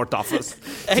passport office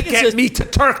to get me to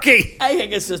Turkey? I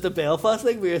think it's just a Belfast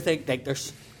thing where you think like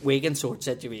there's Wigan sort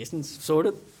situations, sort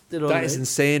of. You know that is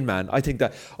insane, man. I think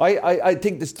that I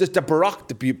think this the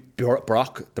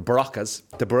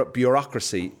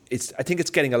bureaucracy. I think it's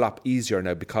getting a lot easier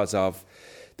now because of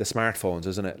the smartphones,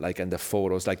 isn't it? Like, and the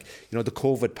photos, like, you know, the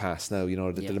COVID pass now. You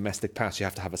know, the domestic pass. You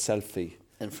have to have a selfie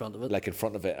in front of it, like in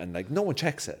front of it, and like no one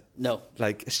checks it. No,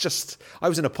 like it's just. I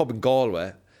was in a pub in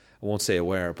Galway. I won't say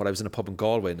where, but I was in a pub in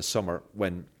Galway in the summer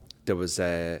when there was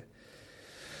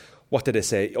what did they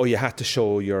say? Oh, you had to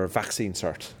show your vaccine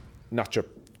cert, not your,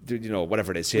 you know,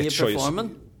 whatever it is. You had to show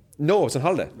performing? No, it was on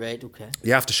holiday. Right, okay.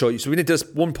 You have to show you. So we did this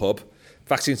one pub,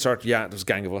 vaccine cert. Yeah, there was a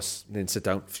gang of us. And then sit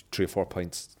down, 3 or 4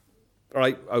 pints. All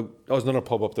right, I was in another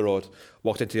pub up the road.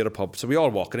 Walked into the other pub. So we all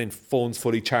walking in, phones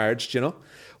fully charged, you know.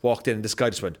 Walked in, and this guy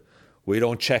just went, we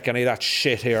don't check any of that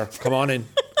shit here. Come on in.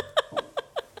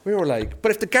 We were like,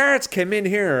 but if the guards came in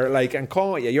here, like, and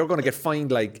caught you, you're going to get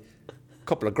fined, like, a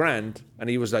couple of grand. And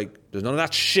he was like, there's none of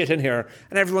that shit in here.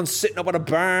 And everyone's sitting up at a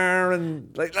bar,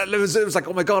 and like it was like,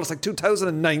 oh my God, it's like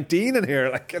 2019 in here.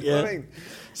 Like, you know what I mean?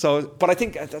 So, but I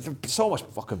think there's so much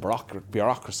fucking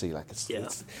bureaucracy. Like,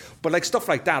 it's, but like stuff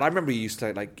like that, I remember you used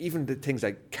to, like, even the things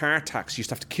like car tax, you used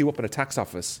to have to queue up in a tax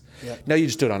office. Yeah. Now you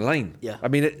just do it online. Yeah. I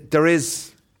mean, there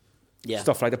is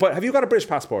stuff like that. But have you got a British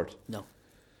passport? No.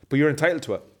 But you're entitled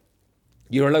to it.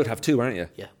 You're allowed to have 2, aren't you?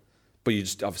 Yeah. But you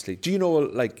just obviously, do you know,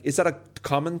 like, is that a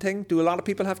common thing? Do a lot of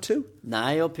people have 2?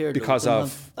 Nah, up here because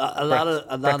of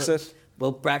Brexit.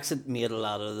 Well, Brexit made a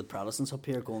lot of the Protestants up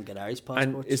here go and get Irish passports.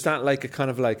 And is that like a kind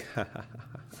of like...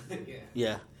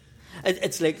 Yeah.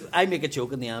 It's like, I make a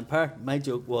joke in the Empire. My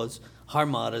joke was,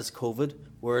 Armada's COVID,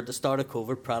 where at the start of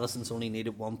COVID, Protestants only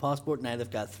needed 1 passport. Now they've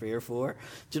got 3 or 4.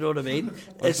 Do you know what I mean?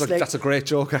 It's like, that's a great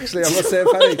joke, actually, I must say,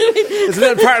 Paddy. There's a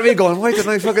little part of me going, why didn't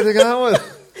I fucking think of that one?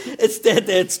 It's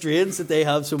dead strange that they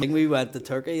have so many. We went to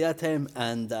Turkey that time,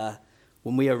 and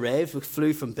when we arrived, we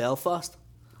flew from Belfast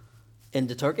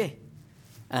into Turkey,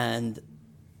 and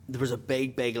there was a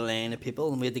big line of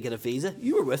people, and we had to get a visa.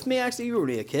 You were with me, actually. You were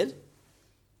only a kid.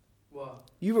 What?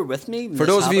 You were with me. When For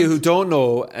this those of you who happened. don't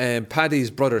know, Paddy's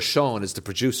brother Sean is the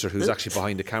producer who's actually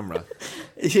behind the camera.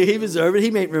 He was there, but he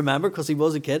might remember because he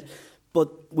was a kid.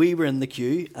 But we were in the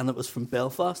queue, and it was from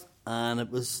Belfast, and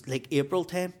it was like April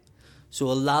time. So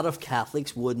a lot of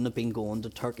Catholics wouldn't have been going to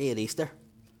Turkey at Easter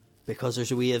because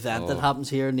there's a wee event that happens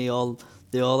here, and they all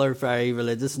are very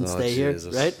religious and stay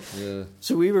Jesus. here, right? Yeah.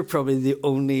 So we were probably the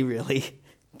only really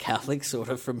Catholic sort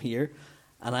of from here,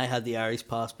 and I had the Irish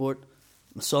passport.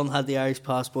 My son had the Irish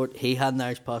passport. He had an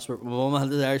Irish passport. My mum had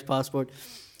the Irish passport.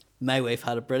 My wife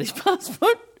had a British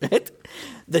passport, right?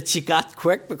 That she got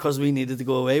quick because we needed to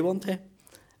go away one time.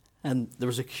 And there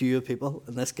was a queue of people,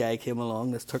 and this guy came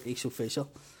along, this Turkish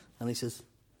official, and he says,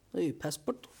 "Hey,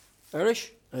 passport?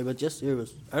 Irish?" I went, "Yes." Here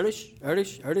was Irish.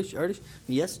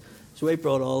 Yes. So I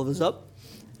brought all of us up,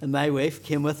 and my wife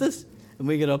came with us, and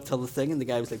we got up till the thing, and the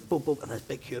guy was like, boop, boop, and this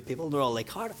big queue of people, and they're all like,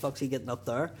 "How the fuck's he getting up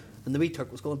there?" And the wee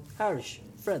Turk was going, "Irish,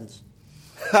 friends."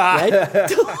 Right?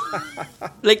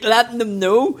 Like letting them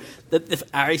know that the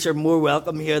Irish are more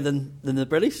welcome here than the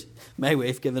British. My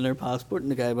wife giving her passport, and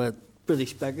the guy went,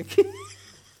 "British beggar."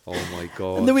 Oh my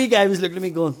God. And the wee guy was looking at me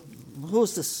going,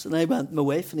 "Who's this?" And I went, "My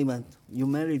wife." And he went, "You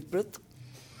married Brit?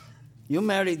 You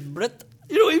married Brit?"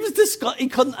 You know, he was disgusted. He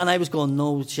couldn't. And I was going,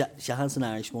 "No, she has an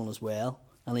Irish one as well."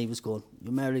 And he was going,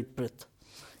 "You married Brit?"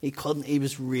 He couldn't. He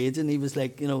was raging. He was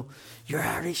like, "You're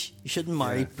Irish. You shouldn't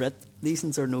marry Brit. These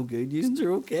ones are no good. These ones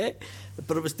are okay."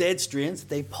 But it was dead strange.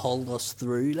 They pulled us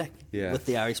through, with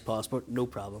the Irish passport, no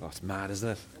problem. Oh, it's mad, isn't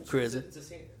it? Crazy. It's the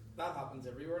same. That happens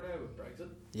everywhere now with Brexit.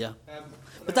 Yeah. When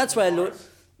But I that's went why to Paris-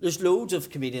 there's loads of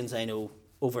comedians I know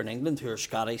over in England who are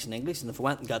Scottish and English, and if they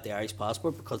went and got the Irish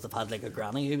passport because they've had like a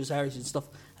granny who was Irish and stuff,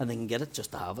 and they can get it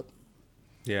just to have it.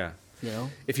 Yeah. You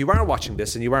know? If you are watching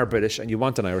this and you are British and you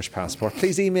want an Irish passport,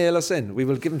 please email us in. We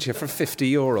will give them to you for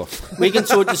 €50. We can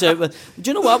sort this out. But do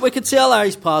you know what? We could sell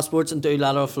Irish passports and do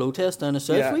lateral flow tests down the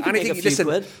south. Yeah. We could make a few listen,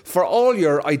 quid. for all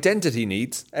your identity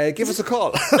needs, give us a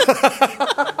call.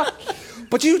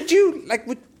 But do you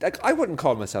I wouldn't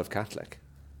call myself Catholic.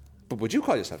 But would you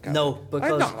call yourself Catholic? No,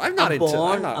 because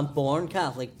I'm I'm born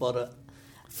Catholic, but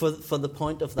for the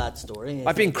point of that story,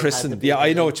 I've been christened. Yeah,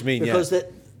 I know what you mean. Because yeah.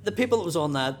 the people that was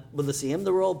on that were the same.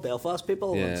 They were all Belfast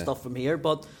people and stuff from here,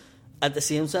 but at the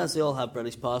same sense, they all have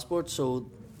British passports. So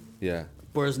Yeah.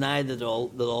 whereas now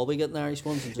they'll all be getting Irish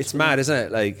ones. And just It's mad, isn't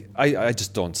it? Like I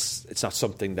just don't. It's not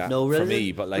something that for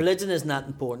me. But like religion is not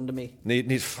important to me.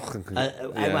 need fucking.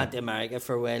 I went to America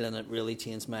for a while, and it really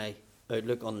changed my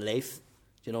outlook on life.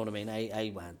 Do you know what I mean?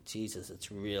 I went, Jesus,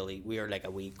 it's really, we are like a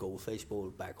wee goldfish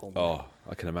bowl back home. Oh,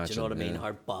 I can imagine. Do you know what I mean? yeah.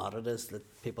 How bad it is that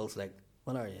people's like,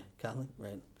 "What are you, Catholic?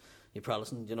 Right? You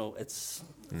Protestant?" You know, it's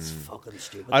fucking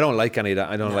stupid. I don't like any of that.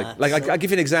 I don't Nah, like. so- I'll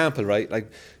give you an example, right? Like,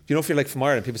 if you're like from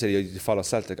Ireland, people say you follow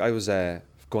Celtic. I was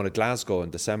going to Glasgow in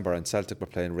December, and Celtic were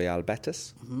playing Real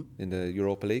Betis in the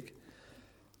Europa League,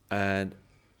 and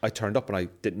I turned up and I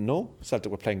didn't know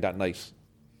Celtic were playing that night.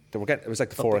 They were getting. It was like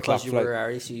the But 4 o'clock because you flight. were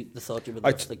Irish, they thought you would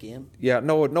I watch the game. Yeah,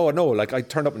 no. Like, I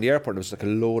turned up in the airport and there was like a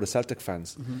load of Celtic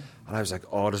fans. And I was like,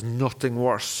 oh, there's nothing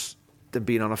worse than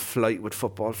being on a flight with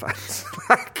football fans.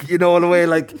 Like, you know, in a way,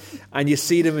 like, and you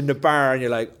see them in the bar and you're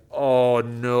like, oh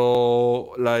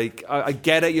no. Like, I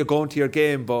get it, you're going to your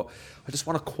game, but I just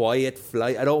want a quiet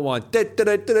flight. I don't want.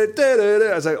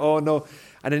 I was like, oh no.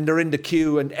 And then they're in the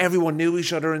queue and everyone knew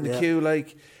each other in the queue,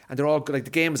 like. And they're all, like,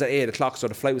 the game was at 8 o'clock, so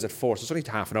the flight was at 4, so it's only a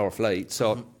half an hour flight.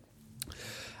 So,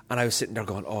 and I was sitting there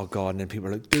going, oh God, and then people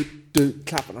were like,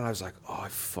 clapping, and I was like, oh, I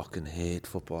fucking hate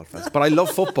football fans. But I love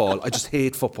football, I just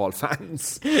hate football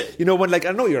fans. You know, when, like,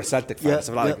 I know you're a Celtic fan,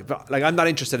 so but, like, I'm not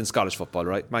interested in Scottish football,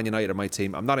 right? Man United are my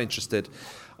team. I'm not interested.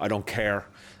 I don't care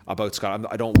about Scotland.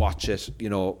 I don't watch it, you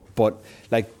know, but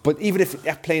even if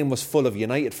that plane was full of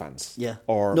United fans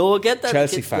or I get that.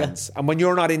 Chelsea fans, and when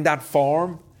you're not in that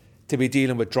form, to be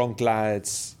dealing with drunk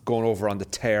lads going over on the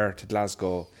tear to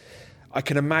Glasgow. I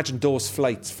can imagine those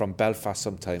flights from Belfast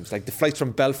sometimes. Like the flights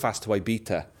from Belfast to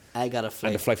Ibiza. I got a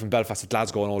flight. And the flight from Belfast to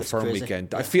Glasgow on Old Firm crazy.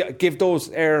 weekend. I feel give those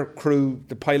air crew,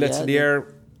 the pilots and the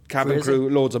air cabin crew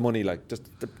loads of money. Like just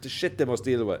the shit they must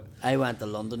deal with. I went to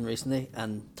London recently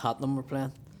and Tottenham were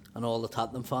playing and all the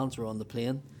Tottenham fans were on the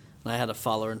plane and I had a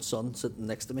father and son sitting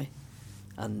next to me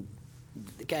and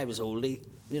the guy was oldie,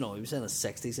 you know, he was in his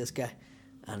 60s, this guy.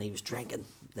 And he was drinking.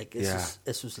 Like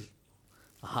this was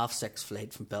a 6:30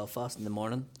 flight from Belfast in the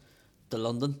morning to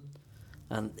London,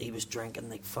 and he was drinking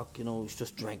like fuck. You know, he was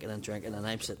just drinking, and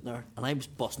I'm sitting there, and I was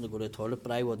busting to go to the toilet,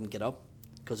 but I wouldn't get up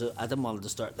because I didn't want to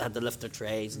start. I had to lift their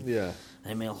trays. And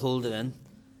I mean, I'll hold it in,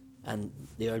 and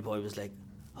the old boy was like,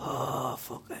 "Oh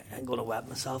fuck, I'm gonna wet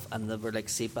myself," and there were like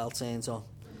seatbelt signs on,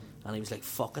 and he was like,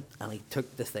 "Fuck it," and he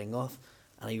took the thing off.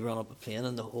 And he ran up a plane,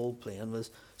 and the whole plane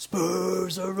was,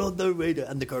 Spurs are on their way to...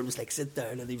 And the girl was like, sit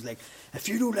down. And he was like, if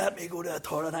you don't let me go to a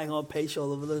toilet, I'm going to pay you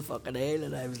all over the fucking aisle.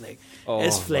 And I was like,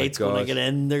 this flight's going to get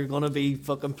in. They're going to be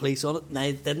fucking police on it. And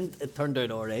it didn't. It turned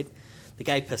out all right. The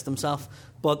guy pissed himself.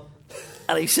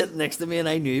 And he's sitting next to me, and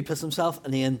I knew he pissed himself.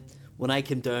 And then when I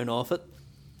came down off it,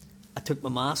 I took my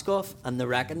mask off, and they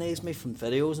recognised me from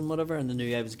videos and whatever, and they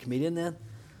knew I was a comedian then.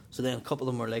 So then a couple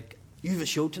of them were like, you have a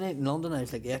show tonight in London? I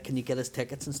was like, yeah, can you get us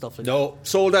tickets and stuff like that? No,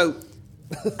 sold out.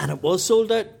 And it was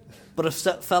sold out, but a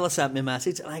fella sent me a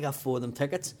message, and I got 4 of them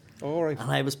tickets. All right. And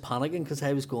I was panicking because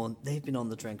I was going, they've been on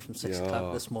the drink from 6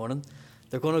 o'clock this morning.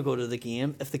 They're going to go to the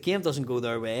game. If the game doesn't go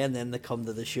their way, and then they come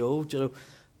to the show, you know.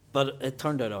 But it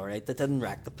turned out all right. They didn't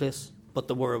wreck the place, but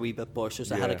they were a wee bit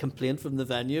boisterous. I had a complaint from the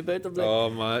venue about them. Like, oh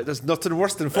my, there's nothing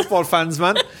worse than football fans,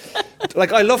 man.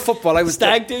 Like, I love football. I was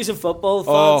stag do's and football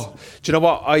fans. Oh, do you know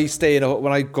what?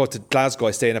 When I go to Glasgow,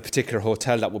 I stay in a particular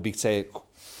hotel that would be, say,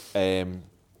 the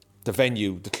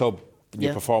venue, the club. When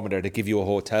you're performing there, they give you a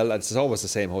hotel, and it's always the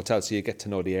same hotel, so you get to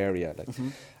know the area. Like,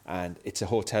 and it's a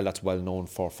hotel that's well known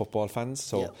for football fans.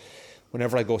 So,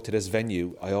 whenever I go to this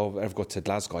venue, I go to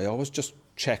Glasgow, I always just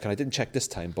check, and I didn't check this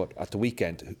time, but at the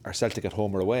weekend, are Celtic at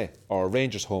home or away, or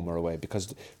Rangers home or away,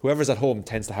 because whoever's at home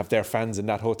tends to have their fans in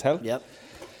that hotel. Yep.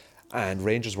 And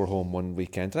Rangers were home one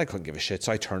weekend, and I couldn't give a shit,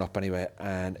 so I turn up anyway,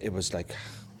 and it was like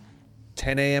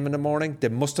 10 a.m. in the morning. They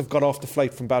must have got off the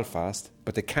flight from Belfast,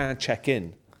 but they can't check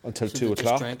in until 2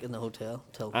 o'clock. Just drank in the hotel.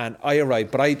 And I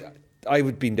arrived, but I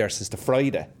would been there since the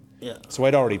Friday. Yeah. So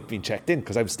I'd already been checked in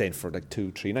because I was staying for like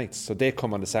 2-3 nights. So they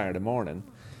come on the Saturday morning,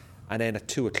 and then at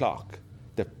 2 o'clock,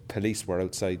 the police were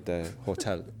outside the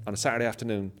hotel on a Saturday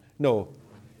afternoon. No,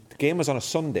 the game was on a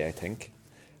Sunday, I think,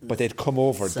 but they'd come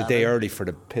over the day early for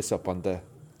the piss up on the.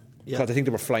 Because I think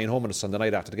they were flying home on a Sunday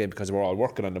night after the game because they were all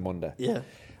working on the Monday. Yeah.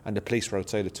 And the police were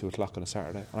outside at 2 o'clock on a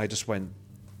Saturday, and I just went,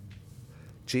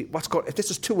 gee, if this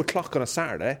is 2 o'clock on a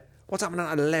Saturday, what's happening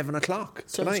at 11 o'clock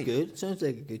tonight? Sounds good. Sounds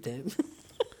like a good time.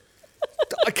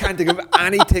 I can't think of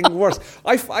anything worse.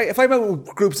 If I'm out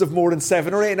with groups of more than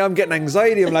 7 or 8 and I'm getting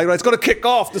anxiety, I'm like, right, it's going to kick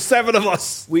off, the 7 of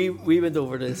us. We went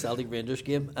over to the Celtic Rangers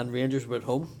game, and Rangers were at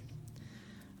home,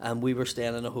 and we were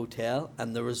staying in a hotel,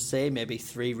 and there was, say, maybe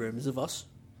 3 rooms of us.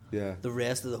 Yeah. The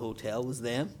rest of the hotel was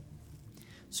them.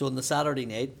 So on the Saturday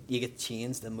night, you get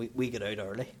changed, and we get out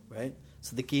early, right?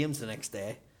 So the game's the next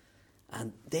day,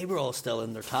 and they were all still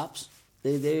in their tops.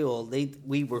 We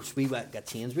got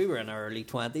changed. We were in our early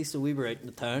 20s, so we were out in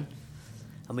the town,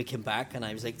 and we came back, and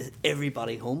I was like, is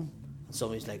everybody home? And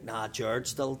somebody's like, nah, George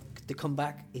still to come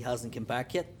back. He hasn't come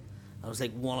back yet. And it was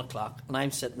like 1 o'clock, and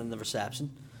I'm sitting in the reception,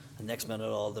 and next minute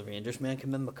all the Rangers men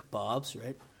come in with kebabs,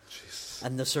 right? Jeez.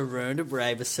 And they're surrounded where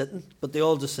I was sitting, but they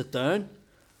all just sit down.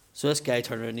 So this guy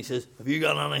turned around and he says, have you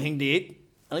got anything to eat?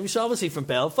 And he was obviously from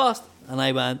Belfast. And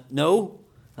I went, no.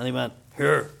 And he went,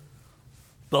 here,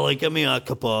 Billy, give me a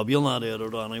kebab. You'll not eat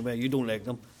it anyway. You don't like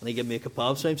them. And he gave me a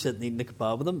kebab. So I'm sitting eating the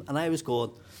kebab with him. And I was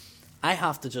going, I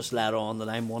have to just let on that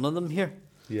I'm one of them here.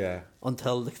 Yeah.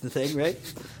 Until the thing, right?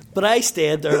 But I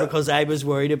stayed there because I was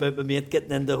worried about my mate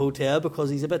getting into the hotel because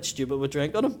he's a bit stupid with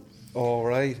drink on him. Oh,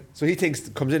 right. So he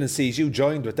comes in and sees you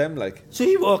joined with them, like. So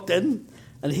he walked in.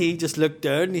 And he just looked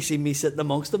down and he seen me sitting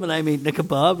amongst them and I'm eating a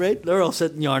kebab, right? They're all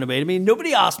sitting yarning away to me.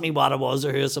 Nobody asked me what I was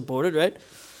or who I supported, right?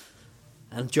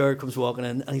 And Jared comes walking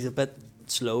in and he's a bit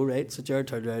slow, right? So Jared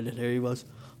turned around and here he was.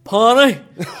 Paddy,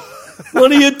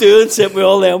 what are you doing sitting with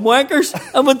all them wankers?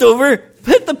 I went over,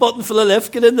 hit the button for the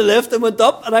lift, get in the lift and went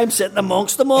up and I'm sitting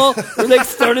amongst them all. There's like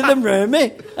 30 of them around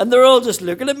me and they're all just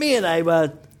looking at me and I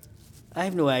went, I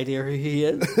have no idea who he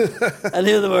is. And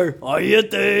here they were, how you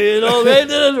doing? All right.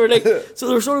 And we're like, so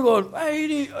they're sort of going,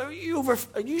 are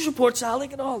you support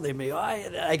Celtic and all? They me,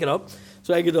 I get up.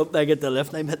 So I get up and I get the lift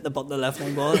and I'm hitting the button of the lift and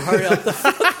I'm going, hurry up.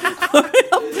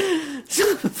 Hurry up.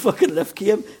 So the fucking lift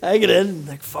came. I get in,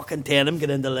 like fucking 10 of them get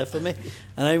in the lift with me.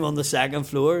 And I'm on the 2nd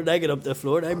floor and I get up to the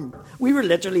floor and we were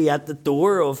literally at the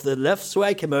door of the lift. So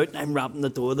I came out and I'm rapping the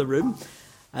door of the room.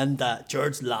 And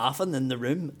George's laughing in the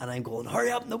room, and I'm going,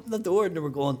 hurry up and open the door. And they were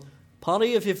going,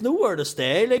 Paddy, if you've nowhere to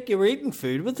stay, like you were eating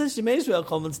food with us, you may as well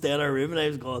come and stay in our room. And I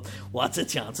was going, what's the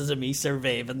chances of me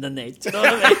surviving the night? You know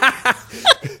what I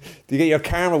mean? Do you get your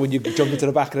camera when you jump into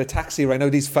the back of the taxi right now?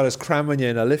 These fellas cramming you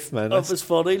in a lift, man. It was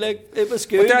funny, like, it was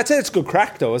good. But that's it, it's good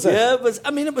crack though, is it? Yeah, it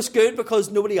was good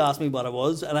because nobody asked me what I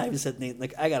was, and I was sitting eating,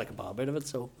 like, I got a kebab out of it,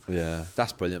 so. Yeah,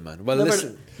 that's brilliant, man. Well,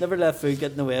 never let food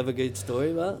get in the way of a good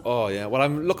story, man. Oh, yeah. Well,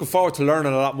 I'm looking forward to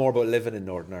learning a lot more about living in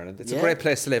Northern Ireland. It's a great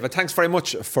place to live. And thanks very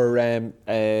much for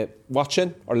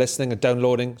watching or listening and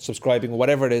downloading, subscribing,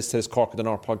 whatever it is to this Cork of the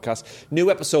North podcast.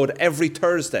 New episode every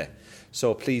Thursday.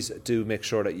 So please do make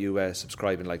sure that you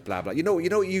subscribe and like blah blah. We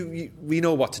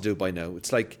know what to do by now.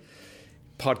 It's like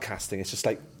podcasting. It's just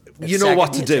like you know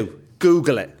what to do.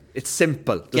 Google it. It's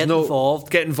simple. Get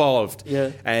involved.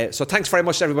 Yeah. So thanks very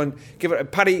much, everyone.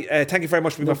 Paddy. Thank you very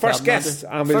much for being my first guest,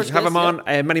 and we'll have him on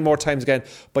many more times again.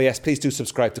 But yes, please do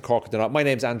subscribe to Cork of the North. My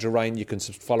name's Andrew Ryan. You can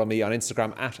follow me on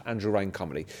Instagram at Andrew Ryan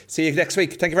Comedy. See you next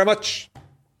week. Thank you very much.